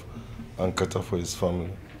himself and cater for his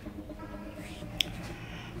family.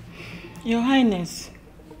 Your Highness,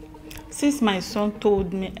 since my son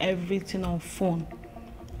told me everything on phone,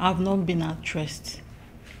 I've not been at rest.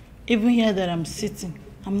 Even here that I'm sitting,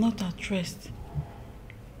 I'm not at rest.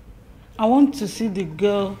 I want to see the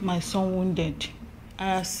girl my son wounded.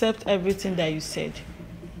 I accept everything that you said,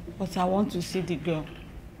 but I want to see the girl.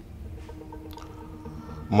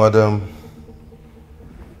 Madam,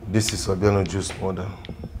 this is Obianoju's mother.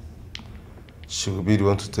 She will be the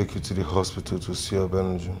one to take you to the hospital to see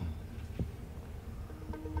Obianoju.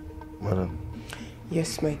 Madam.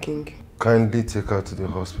 Yes, my king. Kindly take her to the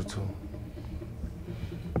hospital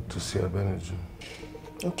to see Obianoju.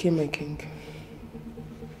 Okay, my king.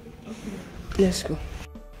 Let's go.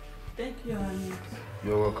 Thank you, Your Highness.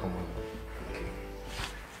 You're welcome, madam.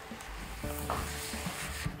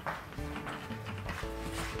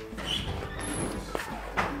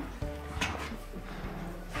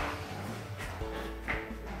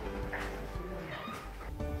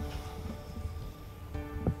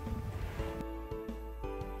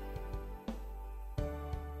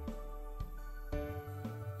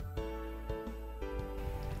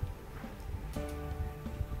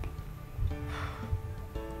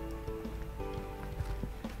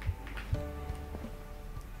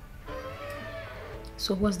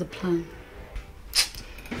 So what's the plan?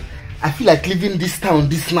 I feel like leaving this town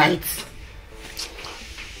this night.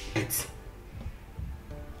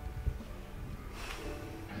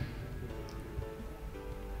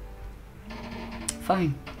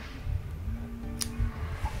 Fine.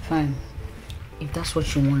 Fine. If that's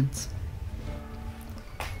what you want.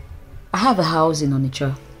 I have a house in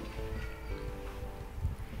Onitsha.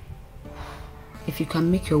 If you can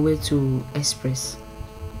make your way to Express,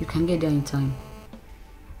 you can get there in time.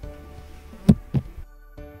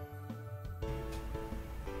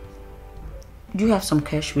 Do you have some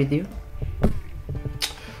cash with you?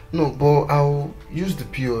 No, but I'll use the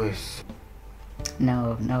POS.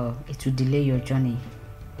 No, it will delay your journey.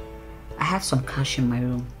 I have some cash in my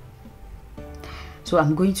room. So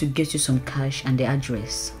I'm going to get you some cash and the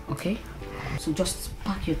address, okay? So just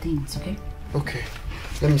pack your things, okay? Okay,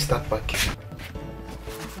 let me start packing.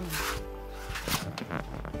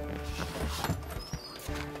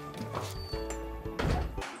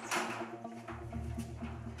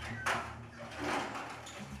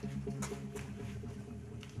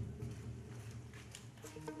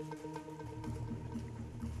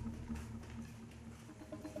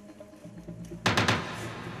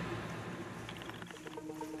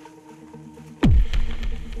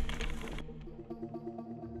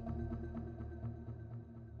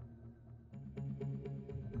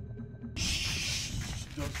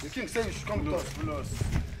 The king said you should come with us.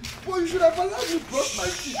 Well, you should have allowed me to brush my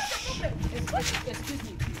teeth. Excuse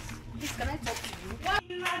me, please. Please, can I talk to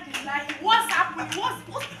you? What's happening? What's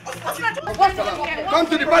Come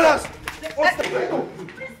to the palace.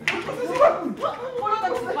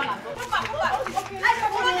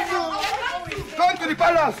 Come to the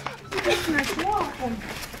palace.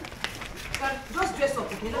 Just dress up,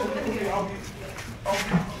 okay? Let me get ready.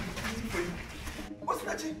 What's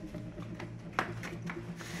that?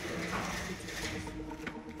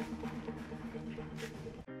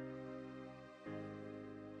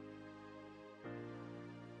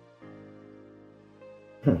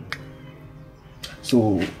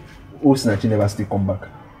 So, Osinachi never still come back.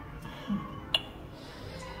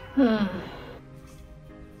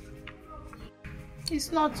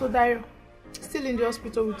 It's not so dire. Still in the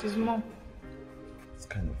hospital with his mom.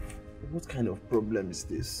 What kind of problem is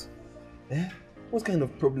this? Eh? What kind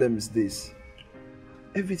of problem is this?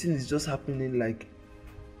 Everything is just happening like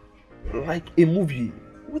a movie.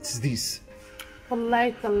 What is this?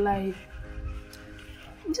 Alive.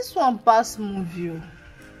 This one pass movie.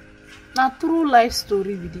 Na true life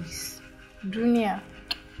story with this. Dunia.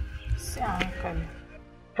 See uncle.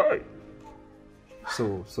 Hi.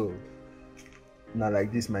 So now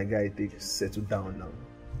like this my guy takes settle down now.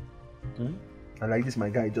 And like this my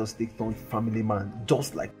guy just take turn family man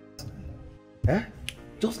just like that. Eh?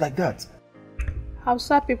 Just like that.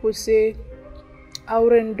 Hausa people say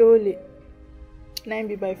auren dole na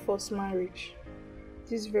be by forced marriage.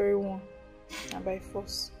 This very one na by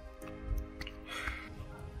force.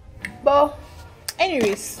 But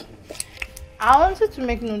anyways, I wanted to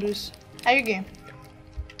make noodles. Are you game?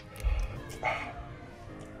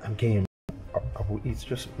 I'm game. I will eat.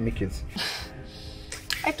 Just make it.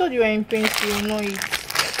 I told you were in pain, so you know it.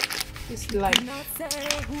 It's life.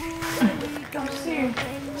 I'm serious.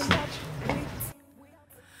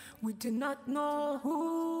 We do not know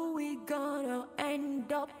who we gonna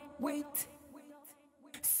end up with.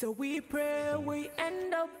 So we pray we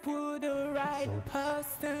end up with the right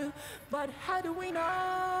person. But how do we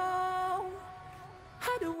know?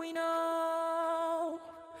 How do we know?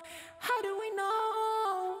 How do we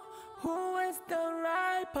know who is the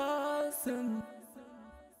right person?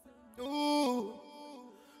 Ooh,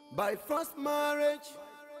 by first marriage.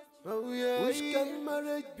 Oh yeah, which can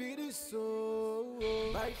marriage be this so?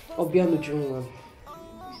 Obiano Junior,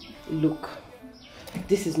 look,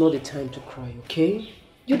 this is not the time to cry, okay?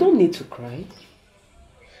 You don't need to cry.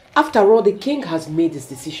 After all, the king has made his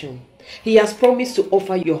decision. He has promised to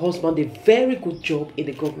offer your husband a very good job in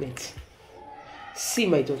the government. See,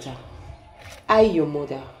 my daughter, I, your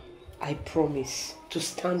mother, I promise to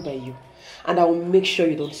stand by you, and I will make sure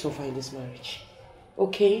you don't suffer in this marriage.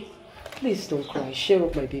 Okay? Please don't cry. Cheer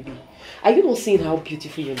up, my baby. Are you not seeing how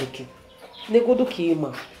beautiful you're looking? Negodo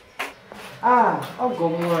Kiyema. Oh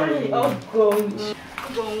God, oh God.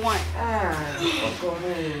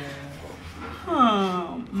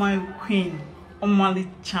 My queen, Omali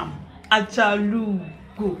Cham, Achalu,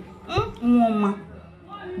 go. Mama,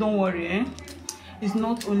 don't worry, eh? It's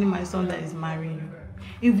not only my son that is marrying you.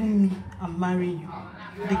 Even me, I'm marrying you.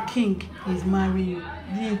 The king is marrying you.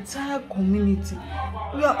 The entire community,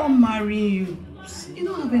 we are all marrying you. You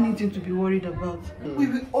don't have anything to be worried about. We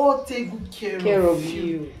will all take good care of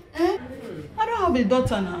you. Eh? I don't have a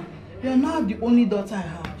daughter now. You are now the only daughter I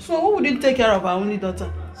have. So who would you take care of our only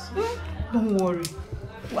daughter? Don't worry.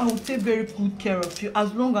 I will take very good care of you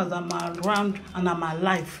as long as I'm around and I'm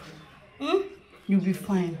alive. You'll be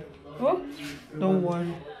fine. Oh? Don't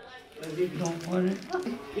worry. Don't worry.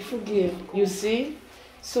 You see?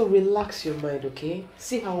 So relax your mind, okay?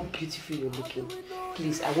 See how beautiful you're looking.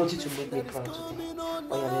 Please, I want you to make me proud today.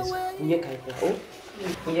 Oh yeah,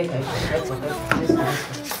 let's go.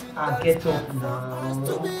 I'll get up now.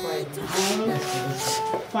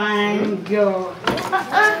 Fine girl.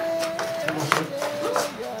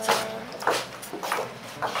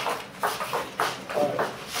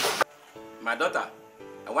 My daughter,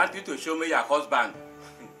 I want you to show me your husband.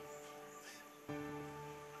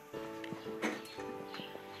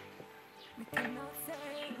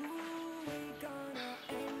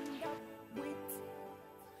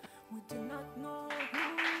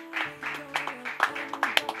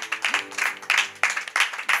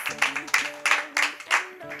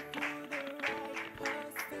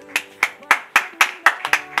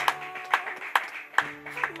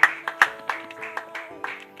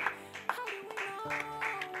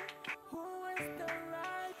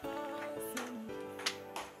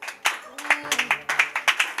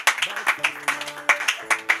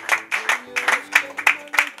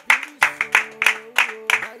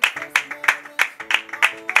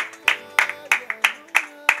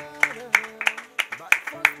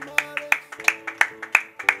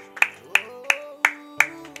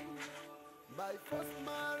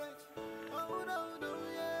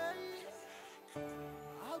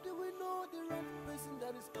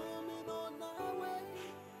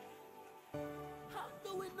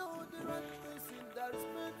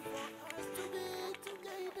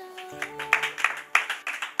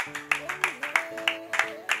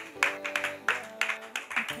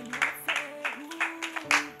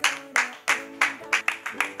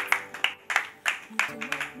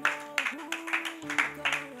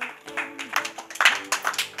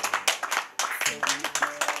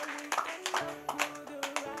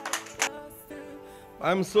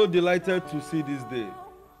 I'm so delighted to see this day.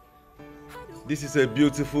 This is a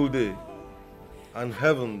beautiful day, and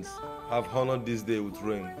heavens have honored this day with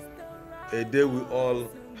rain. A day we all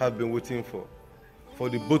have been waiting for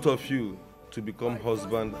the both of you to become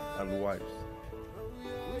husband and wives.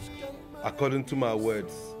 According to my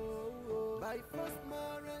words,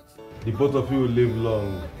 the both of you will live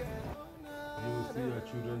long. You will see your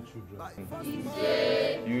children.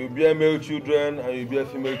 You will bear male children and you will bear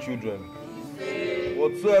female children.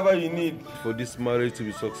 Whatsoever you need for this marriage to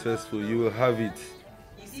be successful, you will have it.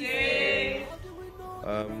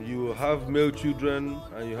 You will have male children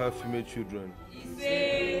and you have female children.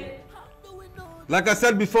 Like I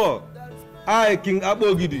said before, I, King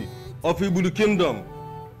Abogidi of Ibudu Kingdom,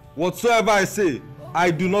 whatsoever I say, I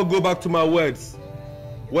do not go back to my words.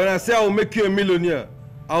 When I say I will make you a millionaire,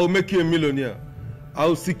 I will make you a millionaire. I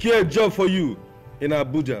will secure a job for you in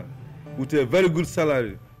Abuja with a very good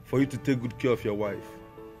salary for you to take good care of your wife.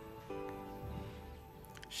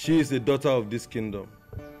 She is a daughter of this kingdom.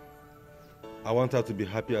 I want her to be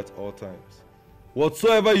happy at all times.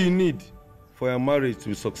 Whatsoever you need for your marriage to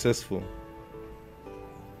be successful,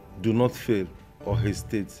 do not fail or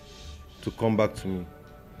hesitate to come back to me.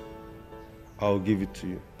 I will give it to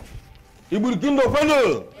you. Ibudu Kingdom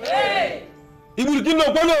Panel! Ibudu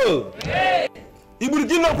Kingdom Panel! Ibudu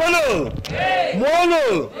Kingdom Panel!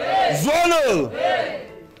 Mono! Zono!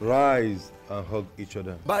 Rise and hug each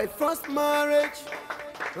other. By first marriage,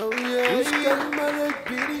 oh yeah, which can marriage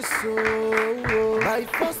be this so? By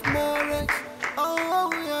first marriage, oh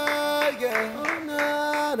yeah, yeah, oh,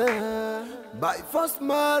 nah, nah. By first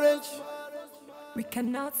marriage, we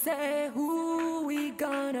cannot say who we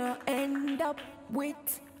gonna end up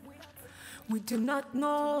with. We do not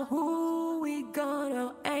know who we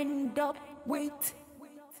gonna end up with.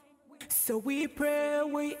 So we pray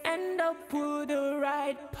we end up with the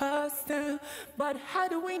right person. But how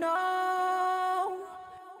do we know?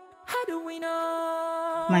 How do we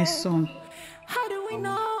know? My son, How do we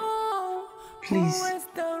know? please, Who is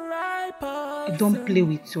the right person? don't play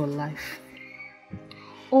with your life.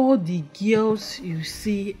 All the girls you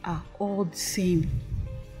see are all the same.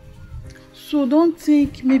 So don't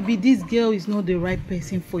think maybe this girl is not the right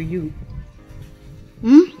person for you.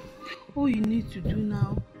 All you need to do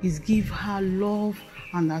now is give her love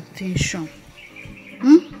and attention.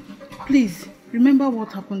 Please, remember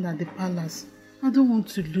what happened at the palace. I don't want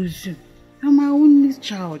to lose you. You're my only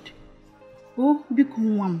child. Oh,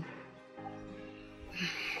 become one.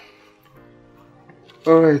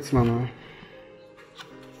 Alright, Mama.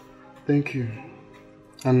 Thank you.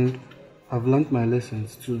 And I've learned my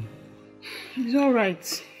lessons too. It's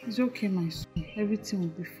alright. It's okay, my son. Everything will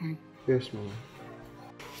be fine. Yes, Mama.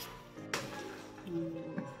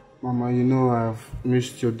 Mama, you know I've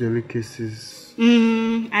missed your delicacies.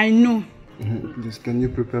 I know. Please, can you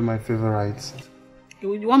prepare my favorites?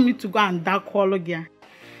 You want me to go and dark all again?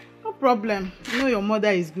 No problem. You know your mother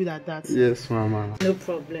is good at that. Yes, Mama. No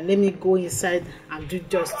problem. Let me go inside and do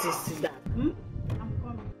justice to that. I'm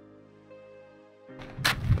coming.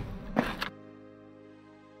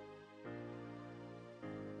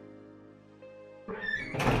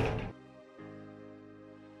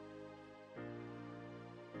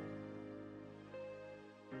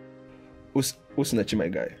 Osinachi, my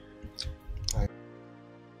guy.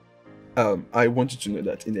 I want you to know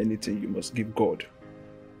that in anything you must give God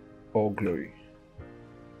all glory.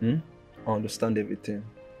 I understand everything.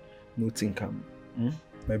 No thinking.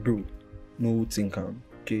 My bro, no thinking.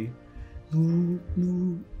 Okay?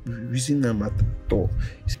 No reason at all.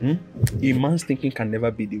 A man's thinking can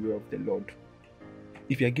never be the way of the Lord.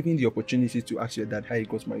 If you are given the opportunity to ask your dad how he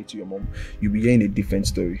got married to your mom, you'll be hearing a different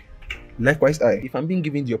story. Likewise, if I'm being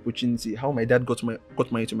given the opportunity how my dad got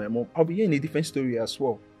married to my mom, I'll be hearing a different story as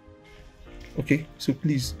well. Okay, so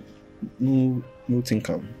please, no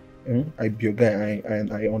thinking. I be your guy,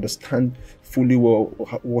 and I understand fully well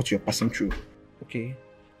what you're passing through. Okay,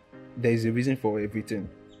 there is a reason for everything.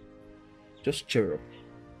 Just cheer up.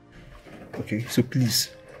 Okay, so please,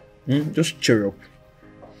 just cheer up.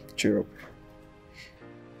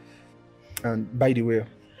 And by the way,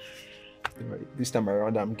 this time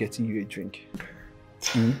around, I'm getting you a drink.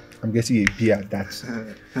 I'm getting you a beer at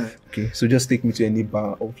that. Okay, so just take me to any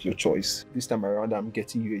bar of your choice. This time around, I'm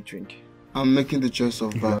getting you a drink. I'm making the choice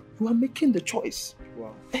of bar. You are making the choice.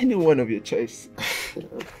 Wow. Any one of your choice.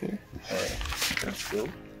 Okay. Alright. Let's go.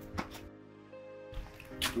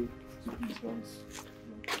 These ones.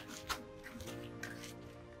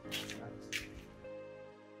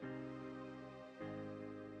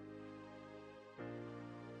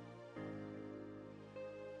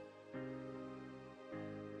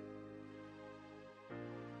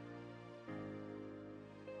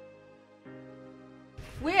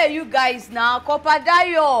 Where are you guys now? Kopa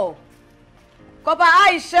Dayo. Kopa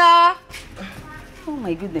Aisha. Oh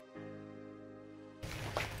my goodness.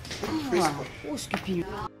 Who's keeping you?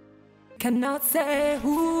 Cannot say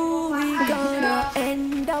who we gonna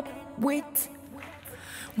end up with.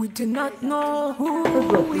 We do not know who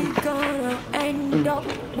we gonna end up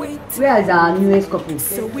with. Where is our newest couple?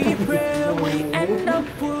 So we pray we end up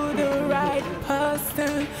with the right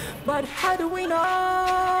person. But how do we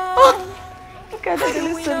know? Look at them, they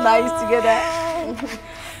look so nice together.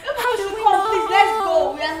 How do we know? Please, let's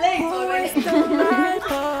go. We are late already.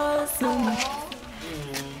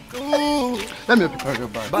 Let me help you carry your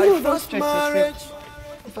bag. By first marriage,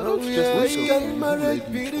 we get married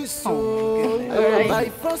pretty soon. My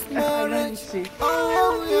first marriage,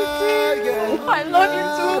 oh yeah. I love you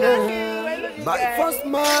too. I love you My guys. first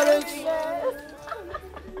marriage.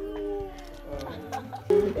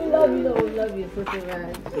 We love you so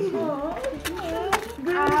much.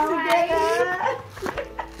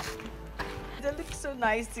 They look so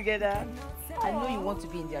nice together. I know you want to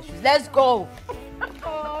be in their shoes. Let's go.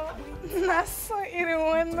 Oh, not so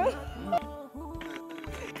anyone.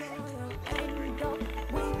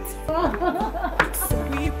 So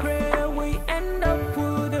we pray we end up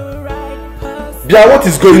with the right person. Bia, what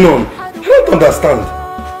is going on? I don't understand.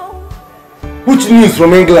 Which news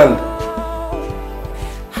from England?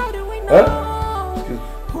 Huh?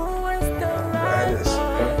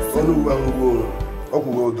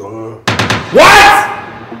 What?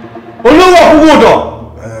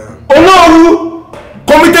 Olowu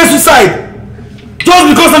committed suicide just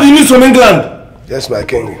because of the news from England. Yes, my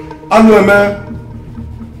king. Alueme.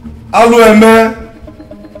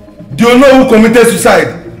 Do you know who committed suicide?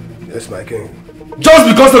 Yes, my king. Just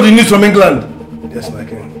because of the news from England. Yes, my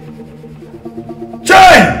king.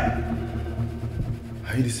 Chai!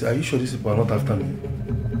 Are you sure these people are not after me?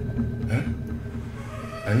 Huh?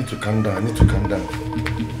 I need to calm down. I need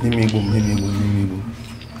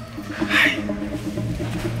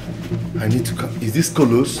to calm. Is this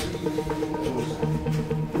Kolos?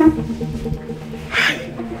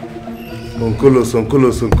 On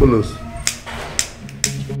Kolos.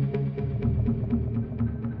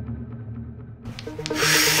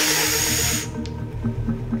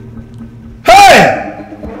 Hey!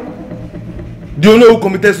 Do you know who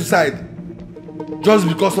committed suicide? Just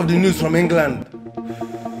because of the news from England.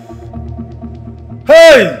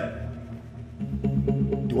 Hey!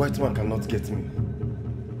 The white man cannot get me.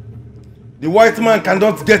 The white man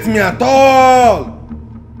cannot get me at all.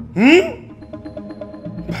 Hey!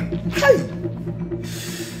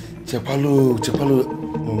 Chepalo.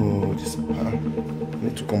 Oh, this I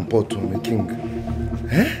need to comport to my king.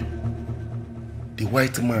 Eh? The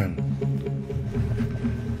white man.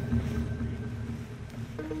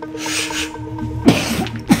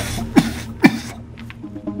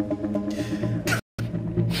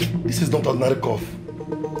 This is not ordinary cough.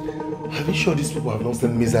 Are you sure these people have not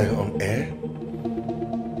sent missile on air?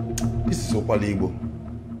 This is Opali Igbo.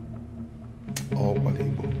 Opali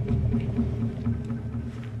Igbo.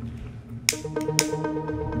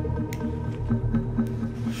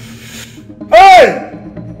 Hey!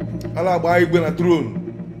 Allah Akbar Igbo na throne.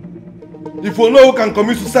 If you know who can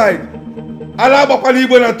commit suicide, Allah Akbar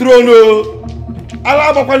Igbo na throne.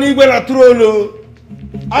 Allah Akbar Igbo na throne.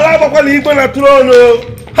 Allah Akbar Igbo na throne.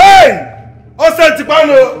 Hey! Ose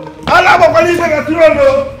Tipano! Allah Akbar Igbo na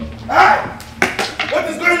throne. Huh? What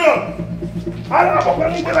is going on? Allah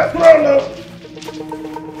Akbar Igbo na throne.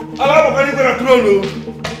 Allah Akbar Igbo na throne.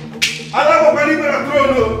 Allah Akbar Igbo na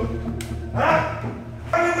throne. Huh?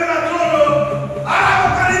 Igbo na throne. Allah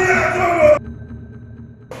Akbar Igbo na throne.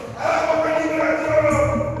 Allah Akbar Igbo na throne.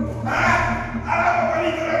 Huh? Allah Akbar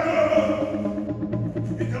Igbo na throne.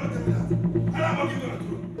 You cannot tell me that. Allah Akbar Igbo na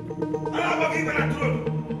throne. Allah Akbar Igbo na throne.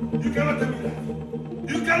 You cannot tell me that.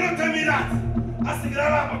 You cannot tell me that. I said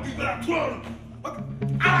Allah Akbar Igbo na throne. Allah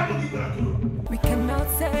Akbar Igbo na throne. We cannot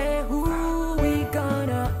say who we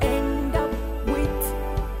gonna end up with.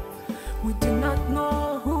 We do not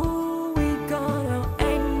know who we gonna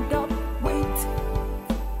end up with.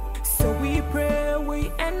 So we pray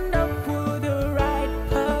we end up with the right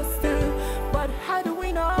person. But how do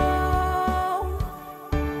we know?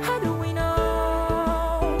 How do we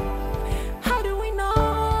know? How do we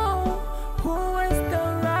know who is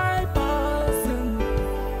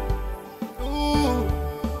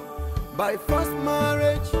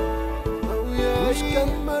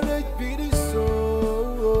can marriage be the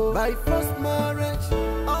soul? My first marriage,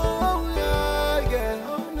 oh yeah,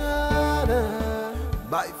 yeah, oh na na.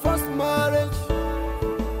 My first marriage,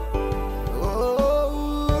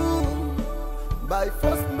 oh, my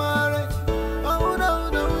first marriage.